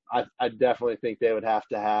 I definitely think they would have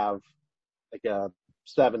to have like a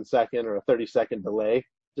 7-second or a 30-second delay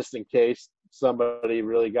just in case somebody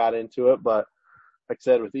really got into it. But like I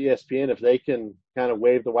said, with ESPN, if they can kind of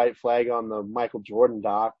wave the white flag on the Michael Jordan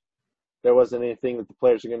doc, there wasn't anything that the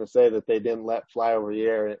players are going to say that they didn't let fly over the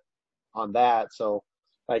air on that. So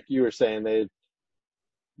like you were saying,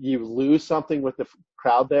 you lose something with the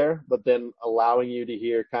crowd there, but then allowing you to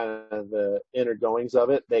hear kind of the inner goings of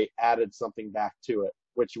it, they added something back to it,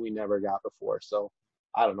 which we never got before. So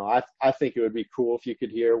I don't know. I think it would be cool if you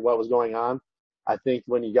could hear what was going on. I think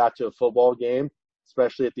when you got to a football game,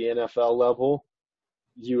 especially at the NFL level,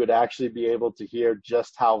 you would actually be able to hear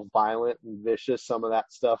just how violent and vicious some of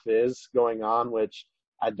that stuff is going on, which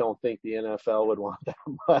I don't think the NFL would want that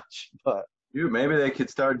much. But maybe they could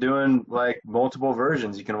start doing like multiple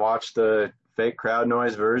versions. You can watch the fake crowd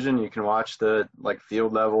noise version. You can watch the like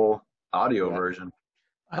field level audio version.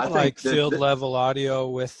 I like field level audio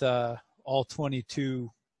with all 22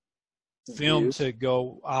 film to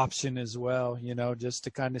go option as well, just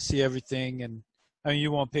to kind of see everything. And I mean,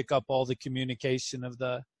 you won't pick up all the communication of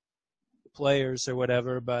the players or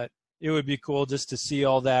whatever, but it would be cool just to see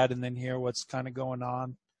all that and then hear what's kind of going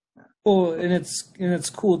on. Well, and it's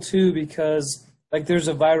cool too, because like there's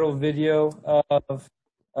a viral video of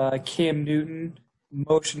Cam Newton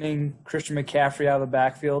motioning Christian McCaffrey out of the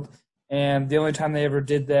backfield, and the only time they ever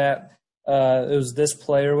did that, it was this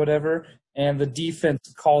play or whatever, and the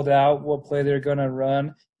defense called out what play they're going to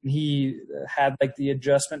run, and he had like the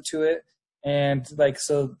adjustment to it, and like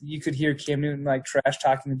so you could hear Cam Newton like trash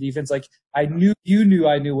talking the defense, like I knew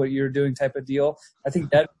I knew what you were doing type of deal. I think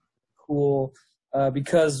that'd be cool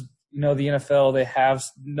because, the NFL, they have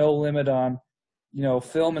no limit on,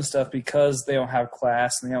 film and stuff because they don't have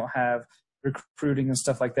class and they don't have recruiting and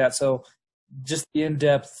stuff like that. So just the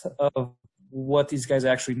in-depth of what these guys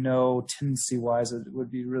actually know tendency-wise, it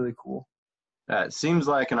would be really cool. It seems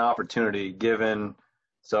like an opportunity given –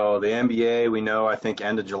 so the NBA, we know, I think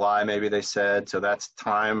end of July maybe they said, so that's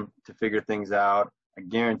time to figure things out. I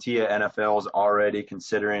guarantee you NFL is already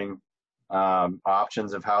considering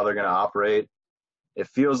options of how they're going to operate. It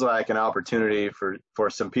feels like an opportunity for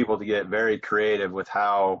some people to get very creative with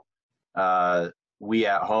how we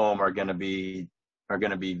at home are going to be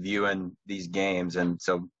viewing these games, and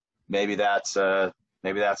so maybe that's an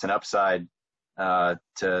upside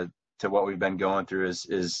to what we've been going through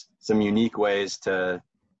is some unique ways to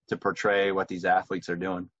portray what these athletes are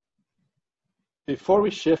doing. Before we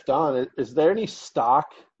shift on, is there any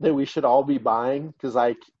stock that we should all be buying? Because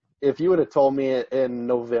if you would have told me in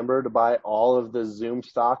November to buy all of the Zoom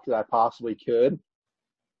stock that I possibly could,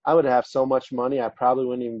 I would have so much money I probably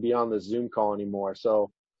wouldn't even be on the Zoom call anymore.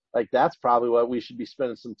 So that's probably what we should be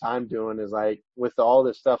spending some time doing is with all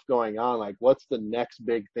this stuff going on, what's the next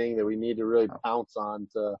big thing that we need to really pounce on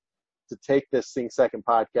to take this Sing Second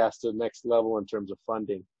podcast to the next level in terms of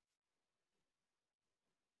funding?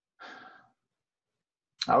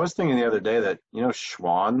 I was thinking the other day that,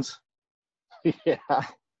 Schwann's. Yeah.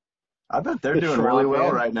 I bet they're doing really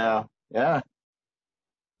well right now. Yeah.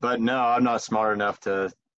 But no, I'm not smart enough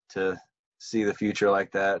to see the future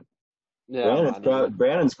like that. Yeah,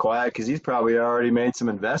 Brandon's quiet because he's probably already made some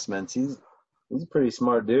investments. He's a pretty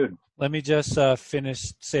smart dude. Let me just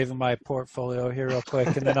finish saving my portfolio here real quick,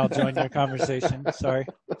 and then I'll join your conversation. Sorry.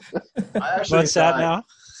 What's that now?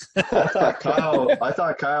 I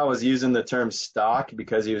thought Kyle was using the term stock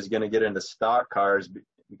because he was going to get into stock cars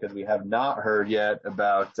because we have not heard yet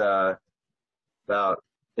about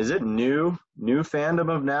is it new fandom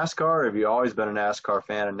of NASCAR, or have you always been a NASCAR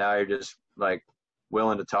fan and now you're just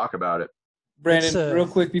willing to talk about it? Brandon, real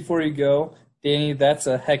quick before you go, Danny, that's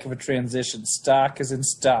a heck of a transition. Stock is in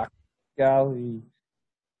stock. Golly.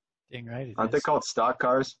 Dang right. Aren't they called stock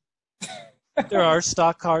cars? There are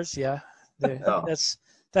stock cars, yeah.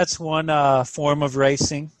 That's one form of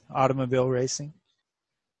racing, automobile racing.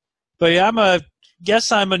 But yeah,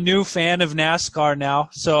 I'm a new fan of NASCAR now.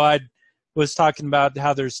 So I was talking about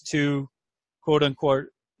how there's two quote unquote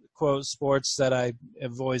sports that I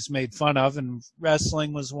have always made fun of, and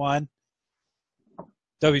wrestling was one.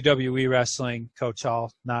 WWE wrestling, Coach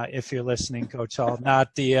Hall, not if you're listening, Coach Hall,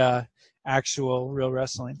 not the actual real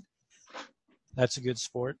wrestling. That's a good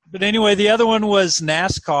sport. But anyway, the other one was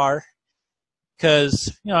NASCAR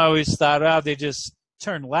because, I always thought, they just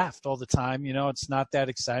turn left all the time. It's not that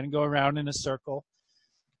exciting, go around in a circle.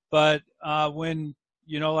 But when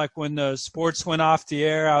the sports went off the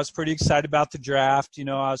air, I was pretty excited about the draft. I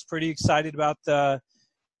was pretty excited about the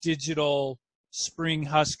digital spring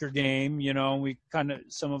Husker game. We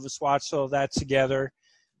some of us watched all of that together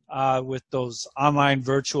with those online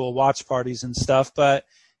virtual watch parties and stuff. But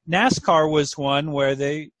NASCAR was one where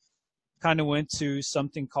they kind of went to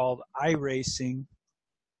something called iRacing,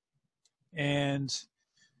 and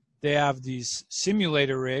they have these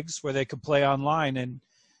simulator rigs where they could play online. And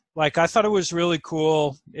I thought it was really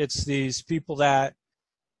cool. It's these people that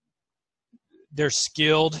they're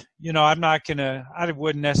skilled. I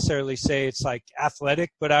wouldn't necessarily say it's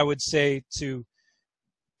athletic, but I would say to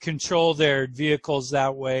control their vehicles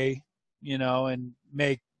that way, and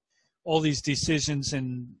make all these decisions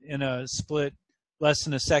in a split less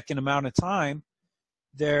than a second amount of time.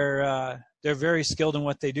 They're very skilled in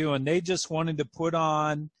what they do, and they just wanted to put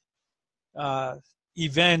on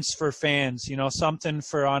events for fans, something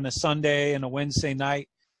for on a Sunday and a Wednesday night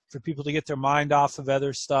for people to get their mind off of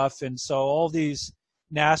other stuff. And so all these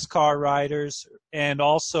NASCAR riders and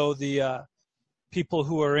also the people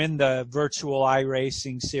who are in the virtual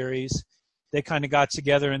iRacing series, they kind of got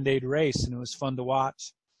together and they'd race, and it was fun to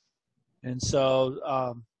watch. And so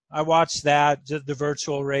I watched that, the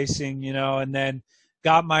virtual racing, and then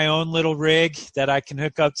got my own little rig that I can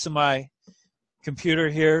hook up to my computer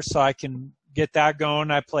here so I can get that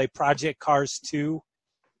going. I play Project Cars 2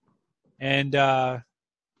 and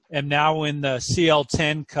am now in the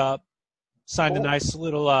CL10 Cup. Signed a nice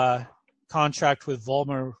little contract with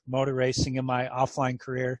Volmer Motor Racing in my offline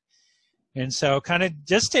career. And so kind of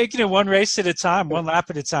just taking it one race at a time, one lap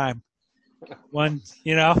at a time. And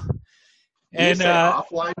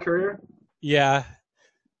offline career? Yeah.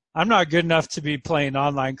 I'm not good enough to be playing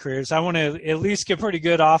online careers. I want to at least get pretty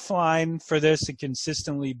good offline for this and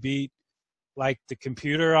consistently beat the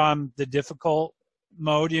computer on the difficult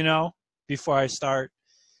mode, before I start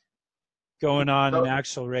going on in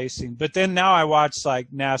actual racing. But then now I watch like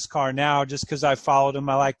NASCAR now just because I followed him.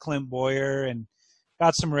 I like Clint Boyer and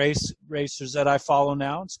got some racers that I follow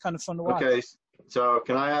now. It's kind of fun to watch. Okay, so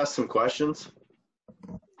can I ask some questions?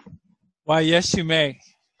 Why, yes, you may.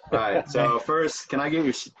 All right. So first, can I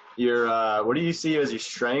get your what do you see as your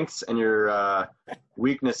strengths and your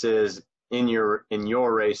weaknesses in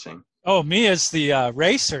your racing? Oh, me as the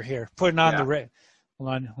racer here, putting on the hold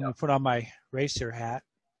on, let me put on my racer hat.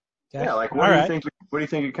 Okay. Yeah, like what do you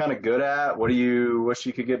think you're kind of good at? What do you wish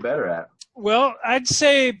you could get better at? Well, I'd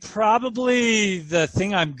say probably the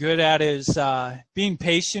thing I'm good at is being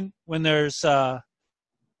patient when there's a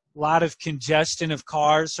lot of congestion of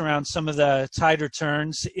cars around some of the tighter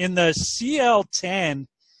turns. In the CL10,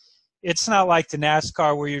 it's not like the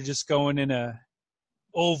NASCAR where you're just going in a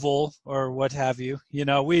oval or what have you. You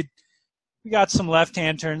know, we got some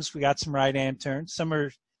left-hand turns, we got some right-hand turns. Some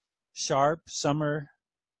are sharp, some are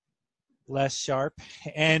less sharp.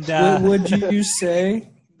 And would you say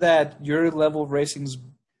that your level of racing's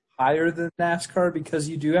higher than NASCAR because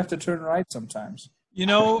you do have to turn right sometimes? You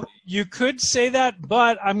know, you could say that,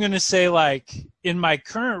 but I'm going to say, like, in my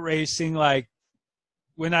current racing, like,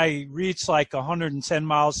 when I reach, like, 110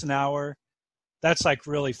 miles an hour, that's, like,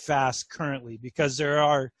 really fast currently because there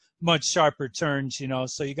are much sharper turns, you know,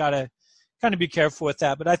 so you got to kind of be careful with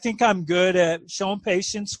that. But I think I'm good at showing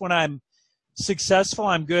patience when I'm successful.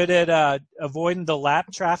 I'm good at avoiding the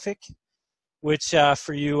lap traffic, which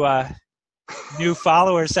for you new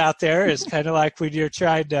followers out there is kind of like when you're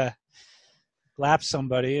trying to lap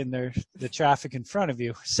somebody and there's the traffic in front of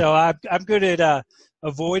you. So I'm good at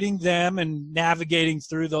avoiding them and navigating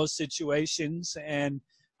through those situations. And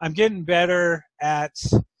I'm getting better at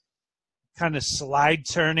kind of slide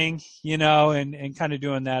turning, you know, and kind of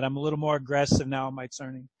doing that. I'm a little more aggressive now in my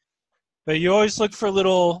turning. But you always look for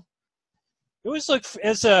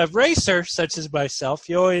as a racer, such as myself,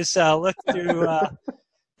 you always look through,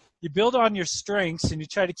 you build on your strengths and you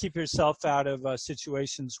try to keep yourself out of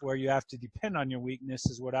situations where you have to depend on your weakness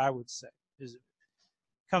is what I would say. Is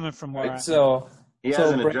coming from where he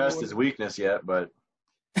hasn't addressed his weakness yet, but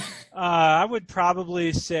I would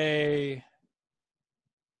probably say,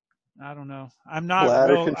 I don't know. I'm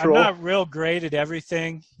not real great at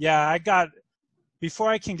everything. Yeah,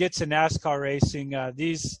 before I can get to NASCAR racing,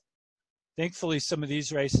 thankfully some of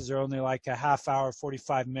these races are only like a half hour,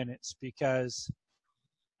 45 minutes because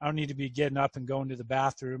I don't need to be getting up and going to the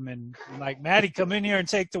bathroom and like, Maddie, come in here and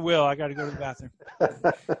take the wheel. I got to go to the bathroom.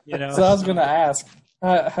 You know. So I was going to ask,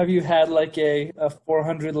 have you had like a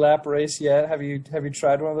 400 lap race yet? Have you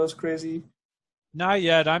tried one of those crazy? Not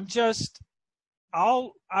yet. I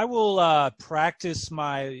will practice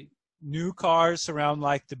my new cars around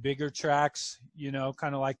like the bigger tracks, you know,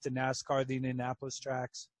 kind of like the NASCAR, the Indianapolis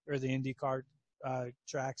tracks or the IndyCar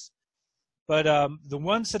tracks. But the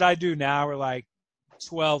ones that I do now are like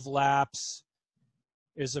 12 laps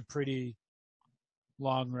is a pretty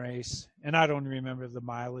long race. And I don't remember the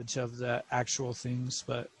mileage of the actual things,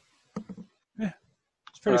 but yeah,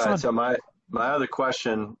 it's pretty fun. So my other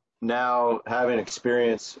question, now having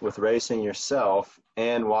experience with racing yourself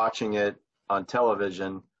and watching it on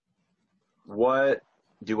television, what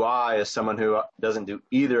do I, as someone who doesn't do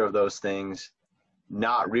either of those things,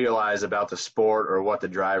 not realize about the sport or what the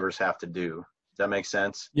drivers have to do? Does that make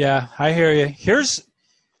sense? Yeah, I hear you.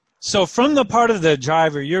 So from the part of the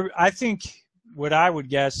driver, I think what I would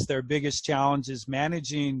guess their biggest challenge is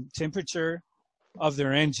managing temperature of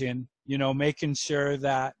their engine, you know, making sure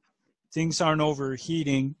that things aren't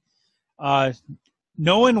overheating,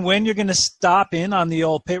 knowing when you're going to stop in on the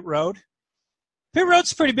old pit road. Pit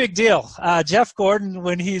road's a pretty big deal. Jeff Gordon,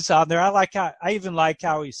 when he's on there, I even like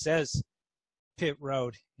how he says pit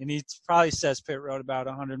road, and he probably says pit road about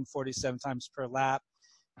 147 times per lap.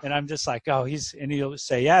 And I'm just like, and he'll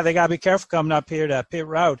say, yeah, they got to be careful coming up here to pit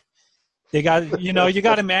road. They got, you know, you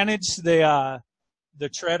got to manage the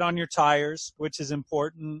tread on your tires, which is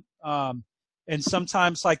important. And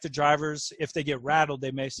sometimes like the drivers, if they get rattled,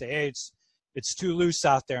 they may say, hey, it's too loose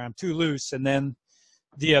out there. I'm too loose. And then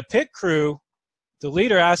the pit crew, the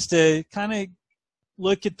leader has to kind of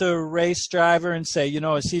look at the race driver and say, you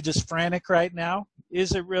know, is he just frantic right now?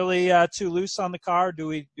 Is it really too loose on the car? Do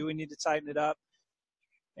we need to tighten it up?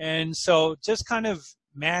 And so just kind of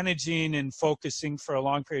managing and focusing for a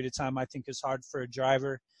long period of time, I think, is hard for a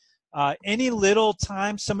driver. Any little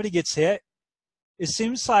time somebody gets hit, it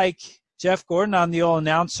seems like Jeff Gordon on the old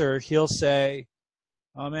announcer, he'll say,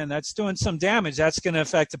 oh, man, that's doing some damage. That's going to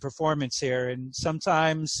affect the performance here. And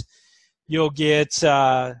sometimes you'll get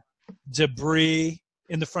debris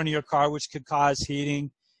in the front of your car, which could cause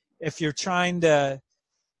heating. If you're trying to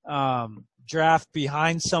draft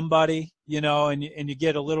behind somebody, and you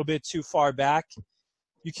get a little bit too far back,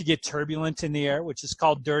 you could get turbulent in the air, which is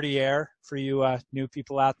called dirty air for you new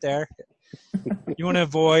people out there. You want to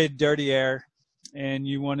avoid dirty air, and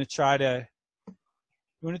you want to try to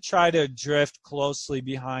drift closely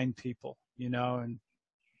behind people, and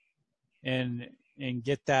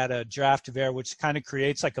get that draft of air, which kind of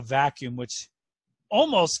creates like a vacuum, which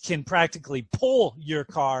almost can practically pull your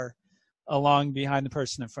car along behind the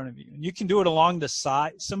person in front of you. And you can do it along the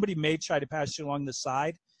side. Somebody may try to pass you along the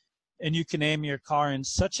side, and you can aim your car in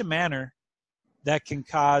such a manner that can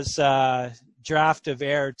cause draft of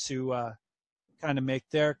air to kind of make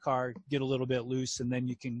their car get a little bit loose, and then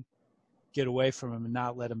you can get away from them and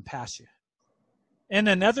not let them pass you. And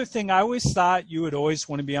another thing, I always thought you would always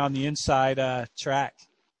want to be on the inside track,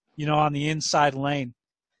 on the inside lane.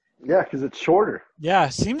 Yeah, because it's shorter. Yeah,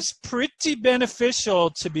 seems pretty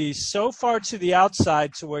beneficial to be so far to the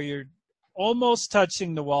outside to where you're almost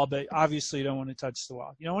touching the wall, but obviously you don't want to touch the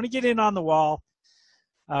wall. You don't want to get in on the wall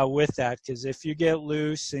with that, because if you get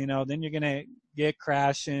loose, then you're going to get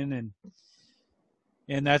crashing,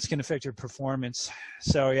 and that's going to affect your performance.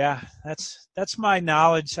 So, yeah, that's my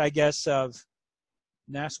knowledge, I guess, of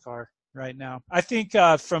NASCAR right now. I think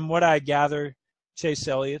from what I gather, Chase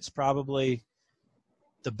Elliott's probably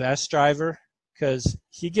the best driver, because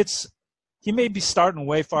he may be starting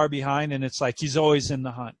way far behind, and it's like he's always in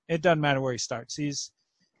the hunt. It doesn't matter where he starts. He's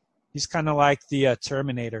kind of like the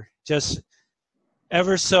Terminator, just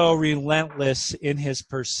ever so relentless in his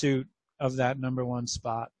pursuit of that number one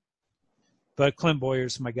spot. But Clint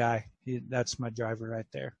Bowyer's my guy. That's my driver right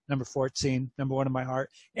there. Number 14, number one in my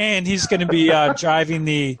heart. And he's going to be driving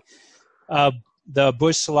the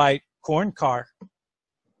Busch Light corn car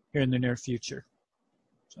here in the near future.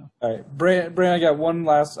 So. All right, Brandon, I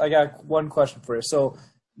got one question for you. So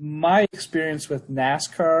my experience with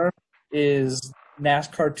NASCAR is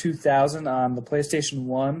NASCAR 2000 on the PlayStation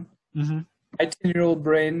 1. Mm-hmm. My 10-year-old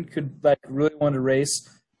brain could really want to race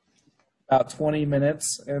about 20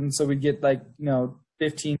 minutes, and so we'd get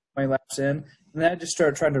 15, 20 laps in, and then I'd just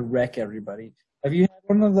start trying to wreck everybody. Have you had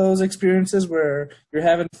one of those experiences where you're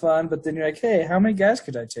having fun, but then you're like, hey, how many guys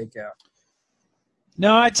could I take out?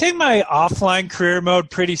 No, I take my offline career mode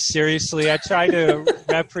pretty seriously. I try to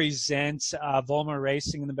represent Volmer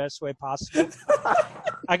Racing in the best way possible.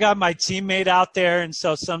 I got my teammate out there, and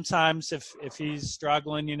so sometimes if he's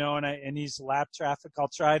struggling, and he's lap traffic, I'll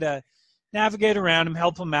try to navigate around him,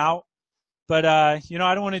 help him out. But, I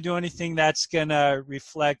don't want to do anything that's going to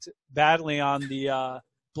reflect badly on the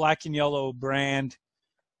black and yellow brand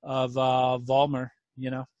of Volmer,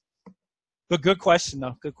 But good question,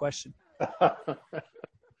 though. Good question.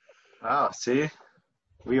 Wow, see,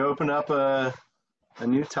 we open up a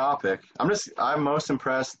new topic. I'm most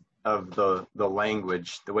impressed of the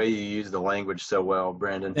language, the way you use the language so well,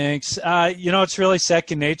 Brandon. Thanks. It's really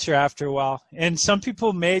second nature after a while. And some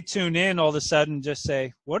people may tune in all of a sudden and just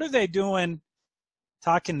say, what are they doing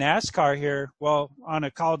talking NASCAR here? Well, on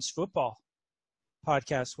a college football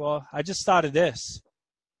podcast. Well, I just thought of this.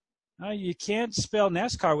 You can't spell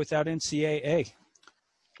NASCAR without NCAA.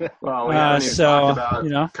 Well, we haven't even talked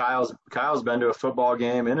about Kyle's been to a football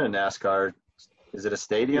game in a NASCAR. Is it a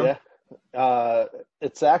stadium? Yeah.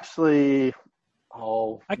 It's actually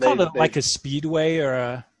I call it like a speedway,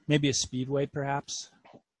 or maybe a speedway perhaps.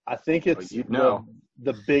 I think it's the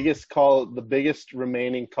biggest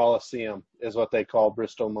remaining Coliseum is what they call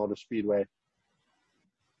Bristol Motor Speedway.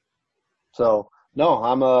 So no,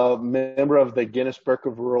 I'm a member of the Guinness Book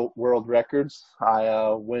of World Records. I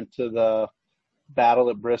went to the battle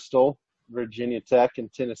at Bristol, Virginia Tech,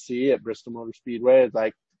 and Tennessee at Bristol Motor Speedway. It's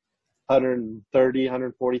like 130,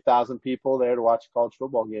 140,000 people there to watch a college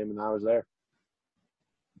football game, and I was there.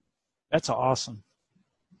 That's awesome.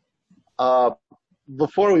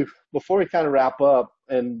 Before we kind of wrap up,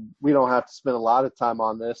 and we don't have to spend a lot of time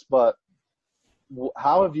on this, but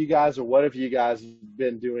how have you guys, or what have you guys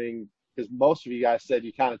been doing? Because most of you guys said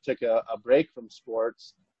you kind of took a break from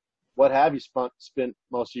sports. What have you spent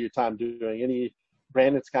most of your time doing?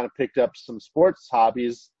 Brandon's kind of picked up some sports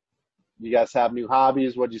hobbies. You guys have new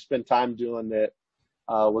hobbies. What did you spend time doing that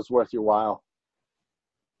was worth your while?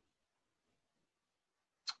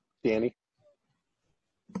 Danny?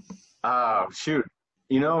 Shoot.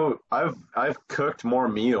 I've cooked more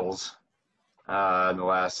meals in the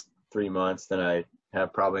last 3 months than I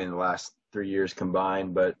have probably in the last 3 years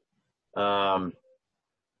combined. But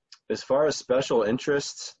as far as special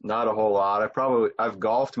interests, not a whole lot. I've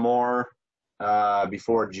golfed more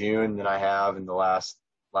before June than I have in the last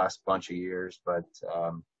bunch of years, but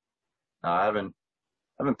I haven't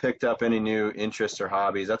picked up any new interests or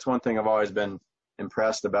hobbies. That's one thing I've always been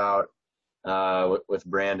impressed about with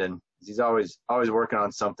Brandon. He's always working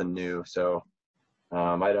on something new. So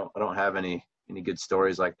I don't have any good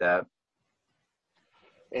stories like that.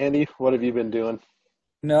 Andy, what have you been doing?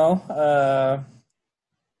 No,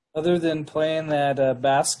 other than playing that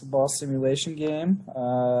basketball simulation game,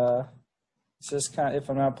 it's just kind of, if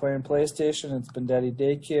I'm not playing PlayStation, it's been daddy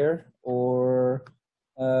daycare or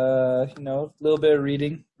a little bit of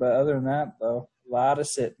reading. But other than that, though, a lot of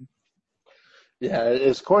sitting. Yeah,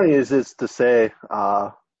 as corny as it's to say,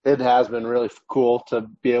 it has been really cool to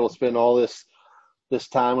be able to spend all this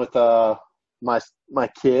time with my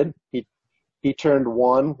kid. He turned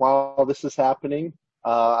 1 while this is happening.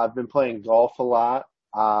 I've been playing golf a lot.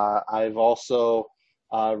 I've also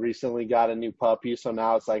recently got a new puppy, so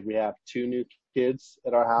now it's like we have 2 new kids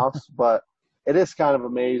at our house. But it is kind of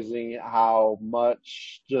amazing how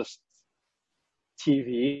much just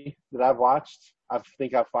TV that I've watched. I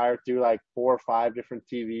think I fired through like 4 or 5 different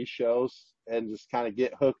TV shows and just kind of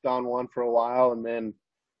get hooked on one for a while and then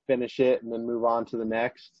finish it and then move on to the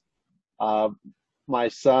next. My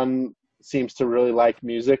son seems to really like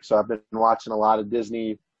music, so I've been watching a lot of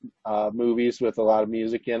Disney movies with a lot of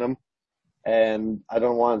music in them. And I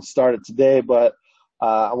don't want to start it today, but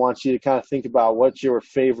I want you to kind of think about what your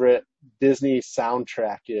favorite Disney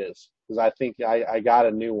soundtrack is, because I think I got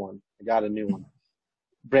a new one.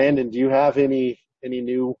 Brandon, do you have any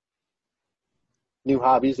new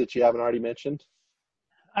hobbies that you haven't already mentioned?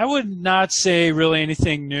 I would not say really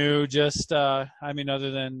anything new, just, other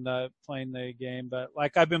than playing the game. But,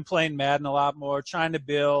 like, I've been playing Madden a lot more, trying to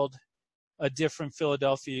build a different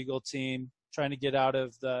Philadelphia Eagle team, trying to get out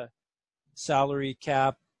of the salary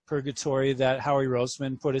cap purgatory that Howie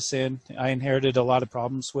Roseman put us in. I inherited a lot of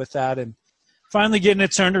problems with that and finally getting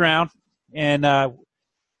it turned around. And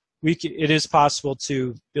it is possible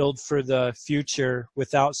to build for the future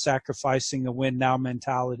without sacrificing a win now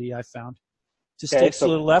mentality, I found. Just takes a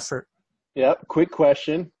little effort. Yep. Quick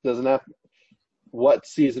question. What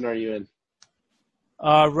season are you in?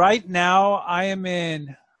 Right now I am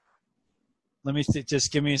in, let me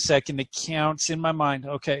just give me a second to count in my mind.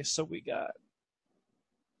 Okay. So we got,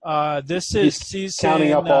 this is season.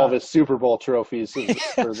 Counting up all of his Super Bowl trophies.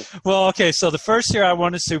 Well, okay. So the first year I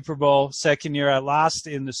won a Super Bowl. Second year I lost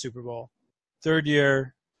in the Super Bowl. Third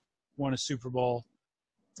year won a Super Bowl.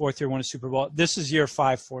 Fourth year won a Super Bowl. This is year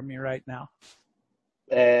 5 for me right now.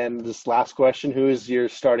 And this last question, who is your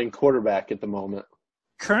starting quarterback at the moment?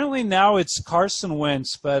 Currently now it's Carson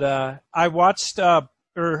Wentz, but I watched I'd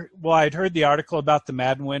heard the article about the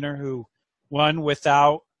Madden winner who won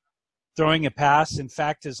without throwing a pass. In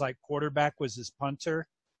fact, his quarterback was his punter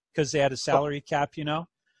because they had a salary cap,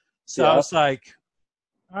 So yeah. I was like,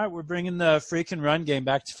 all right, we're bringing the freaking run game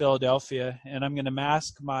back to Philadelphia, and I'm going to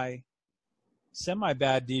mask my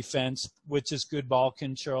semi-bad defense, which is good ball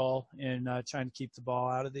control and trying to keep the ball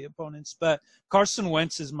out of the opponents. But Carson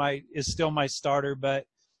Wentz is still my starter, but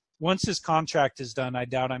once his contract is done, I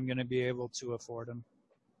doubt I'm going to be able to afford him.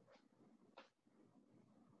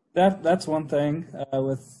 That's one thing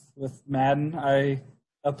with Madden. I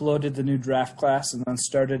uploaded the new draft class and then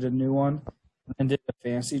started a new one and then did a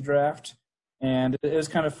fantasy draft. And it was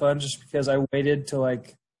kind of fun just because I waited till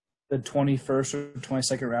the 21st or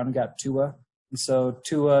 22nd round and got Tua. And so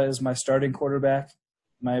Tua is my starting quarterback.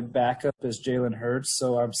 My backup is Jalen Hurts,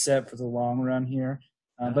 so I'm set for the long run here.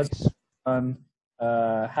 Nice. But it's fun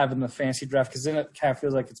having the fantasy draft because then it kind of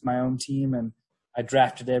feels like it's my own team, and I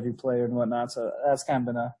drafted every player and whatnot. So that's kind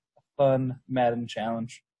of been a fun Madden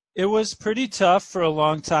challenge. It was pretty tough for a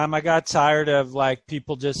long time. I got tired of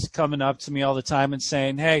people just coming up to me all the time and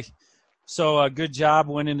saying, "Hey, so good job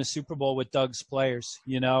winning the Super Bowl with Doug's players,"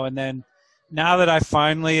 and then. Now that I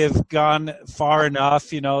finally have gone far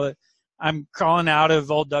enough, I'm crawling out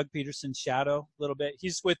of old Doug Peterson's shadow a little bit.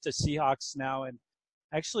 He's with the Seahawks now and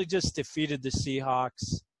actually just defeated the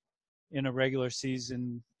Seahawks in a regular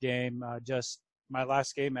season game. Just my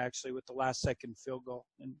last game, actually, with the last-second field goal.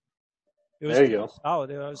 And it was there you go.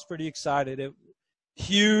 Solid. I was pretty excited.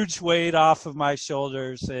 Huge weight off of my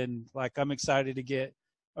shoulders, and I'm excited to get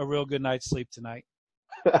a real good night's sleep tonight.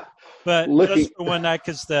 But just for one night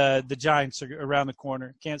because the Giants are around the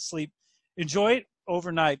corner. Can't sleep. Enjoy it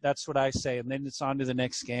overnight. That's what I say. And then it's on to the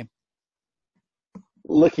next game.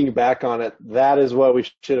 Looking back on it, that is what we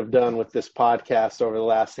should have done with this podcast over the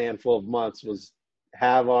last handful of months was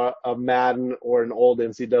have a Madden or an old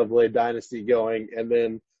NCAA dynasty going and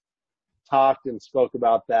then talked and spoke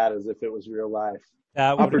about that as if it was real life.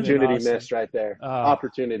 Opportunity awesome. Missed right there.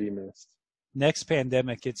 Opportunity missed. Next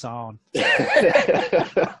pandemic, it's on.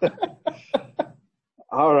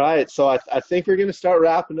 All right. So I think we're going to start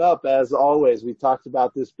wrapping up. As always, we talked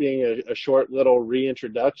about this being a short little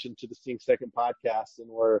reintroduction to the Sing Second podcast, and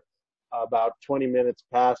we're about 20 minutes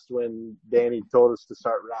past when Danny told us to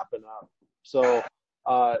start wrapping up. So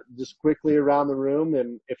just quickly around the room,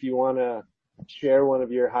 and if you want to share one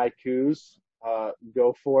of your haikus,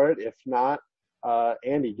 go for it. If not,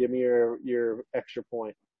 Andy, give me your extra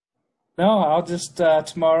point. No, I'll just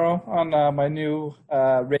tomorrow on my new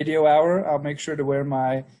radio hour, I'll make sure to wear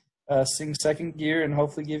my Sing Second gear and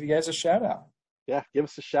hopefully give you guys a shout out. Yeah, give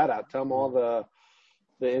us a shout out. Tell them all the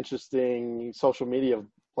interesting social media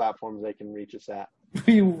platforms they can reach us at.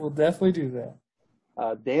 We will definitely do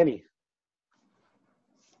that. Danny.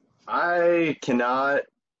 I cannot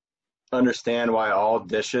understand why all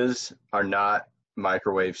dishes are not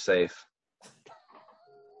microwave safe.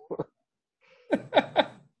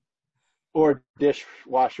 Or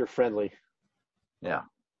dishwasher friendly. Yeah.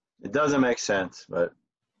 It doesn't make sense, but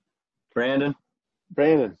Brandon,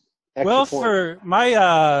 extra Well, point. for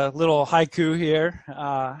my little haiku here,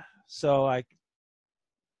 so like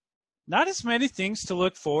not as many things to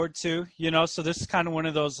look forward to, so this is kind of one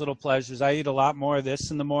of those little pleasures. I eat a lot more of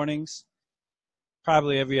this in the mornings,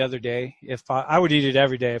 probably every other day. If I would eat it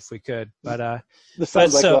every day if we could, but this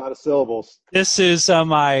sounds like a lot of syllables. This is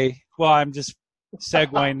I'm just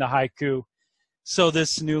segueing the haiku. So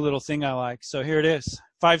this new little thing I like. So here it is.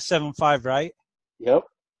 575, right? Yep.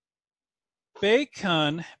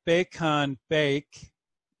 Bacon, bacon, bake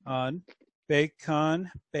on,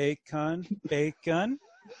 bacon, bacon, bacon,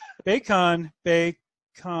 bacon,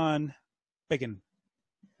 bacon, bacon.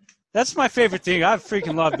 That's my favorite thing. I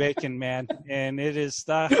freaking love bacon, man. And it is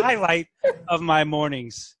the highlight of my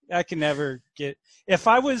mornings. I can never get – if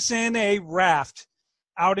I was in a raft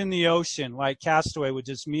out in the ocean like Castaway with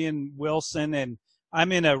just me and Wilson and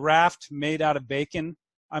I'm in a raft made out of bacon,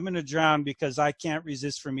 I'm going to drown because I can't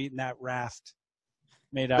resist from eating that raft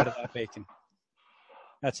made out of that bacon.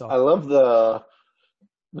 That's all. I love the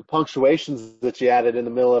punctuations that you added in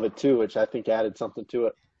the middle of it too, which I think added something to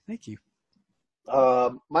it. Thank you.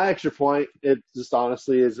 My extra point, it just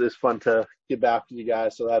honestly is fun to get back to you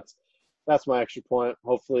guys. So that's my extra point.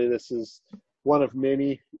 Hopefully this is one of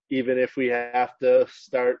many, even if we have to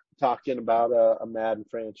start talking about a Madden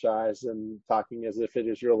franchise and talking as if it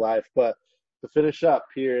is real life. But to finish up,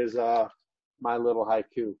 here is my little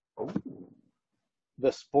haiku.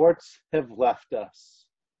 The sports have left us.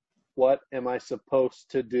 What am I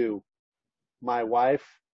supposed to do? My wife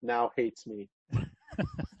now hates me.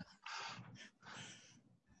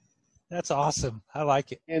 That's awesome. I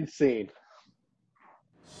like it. And scene.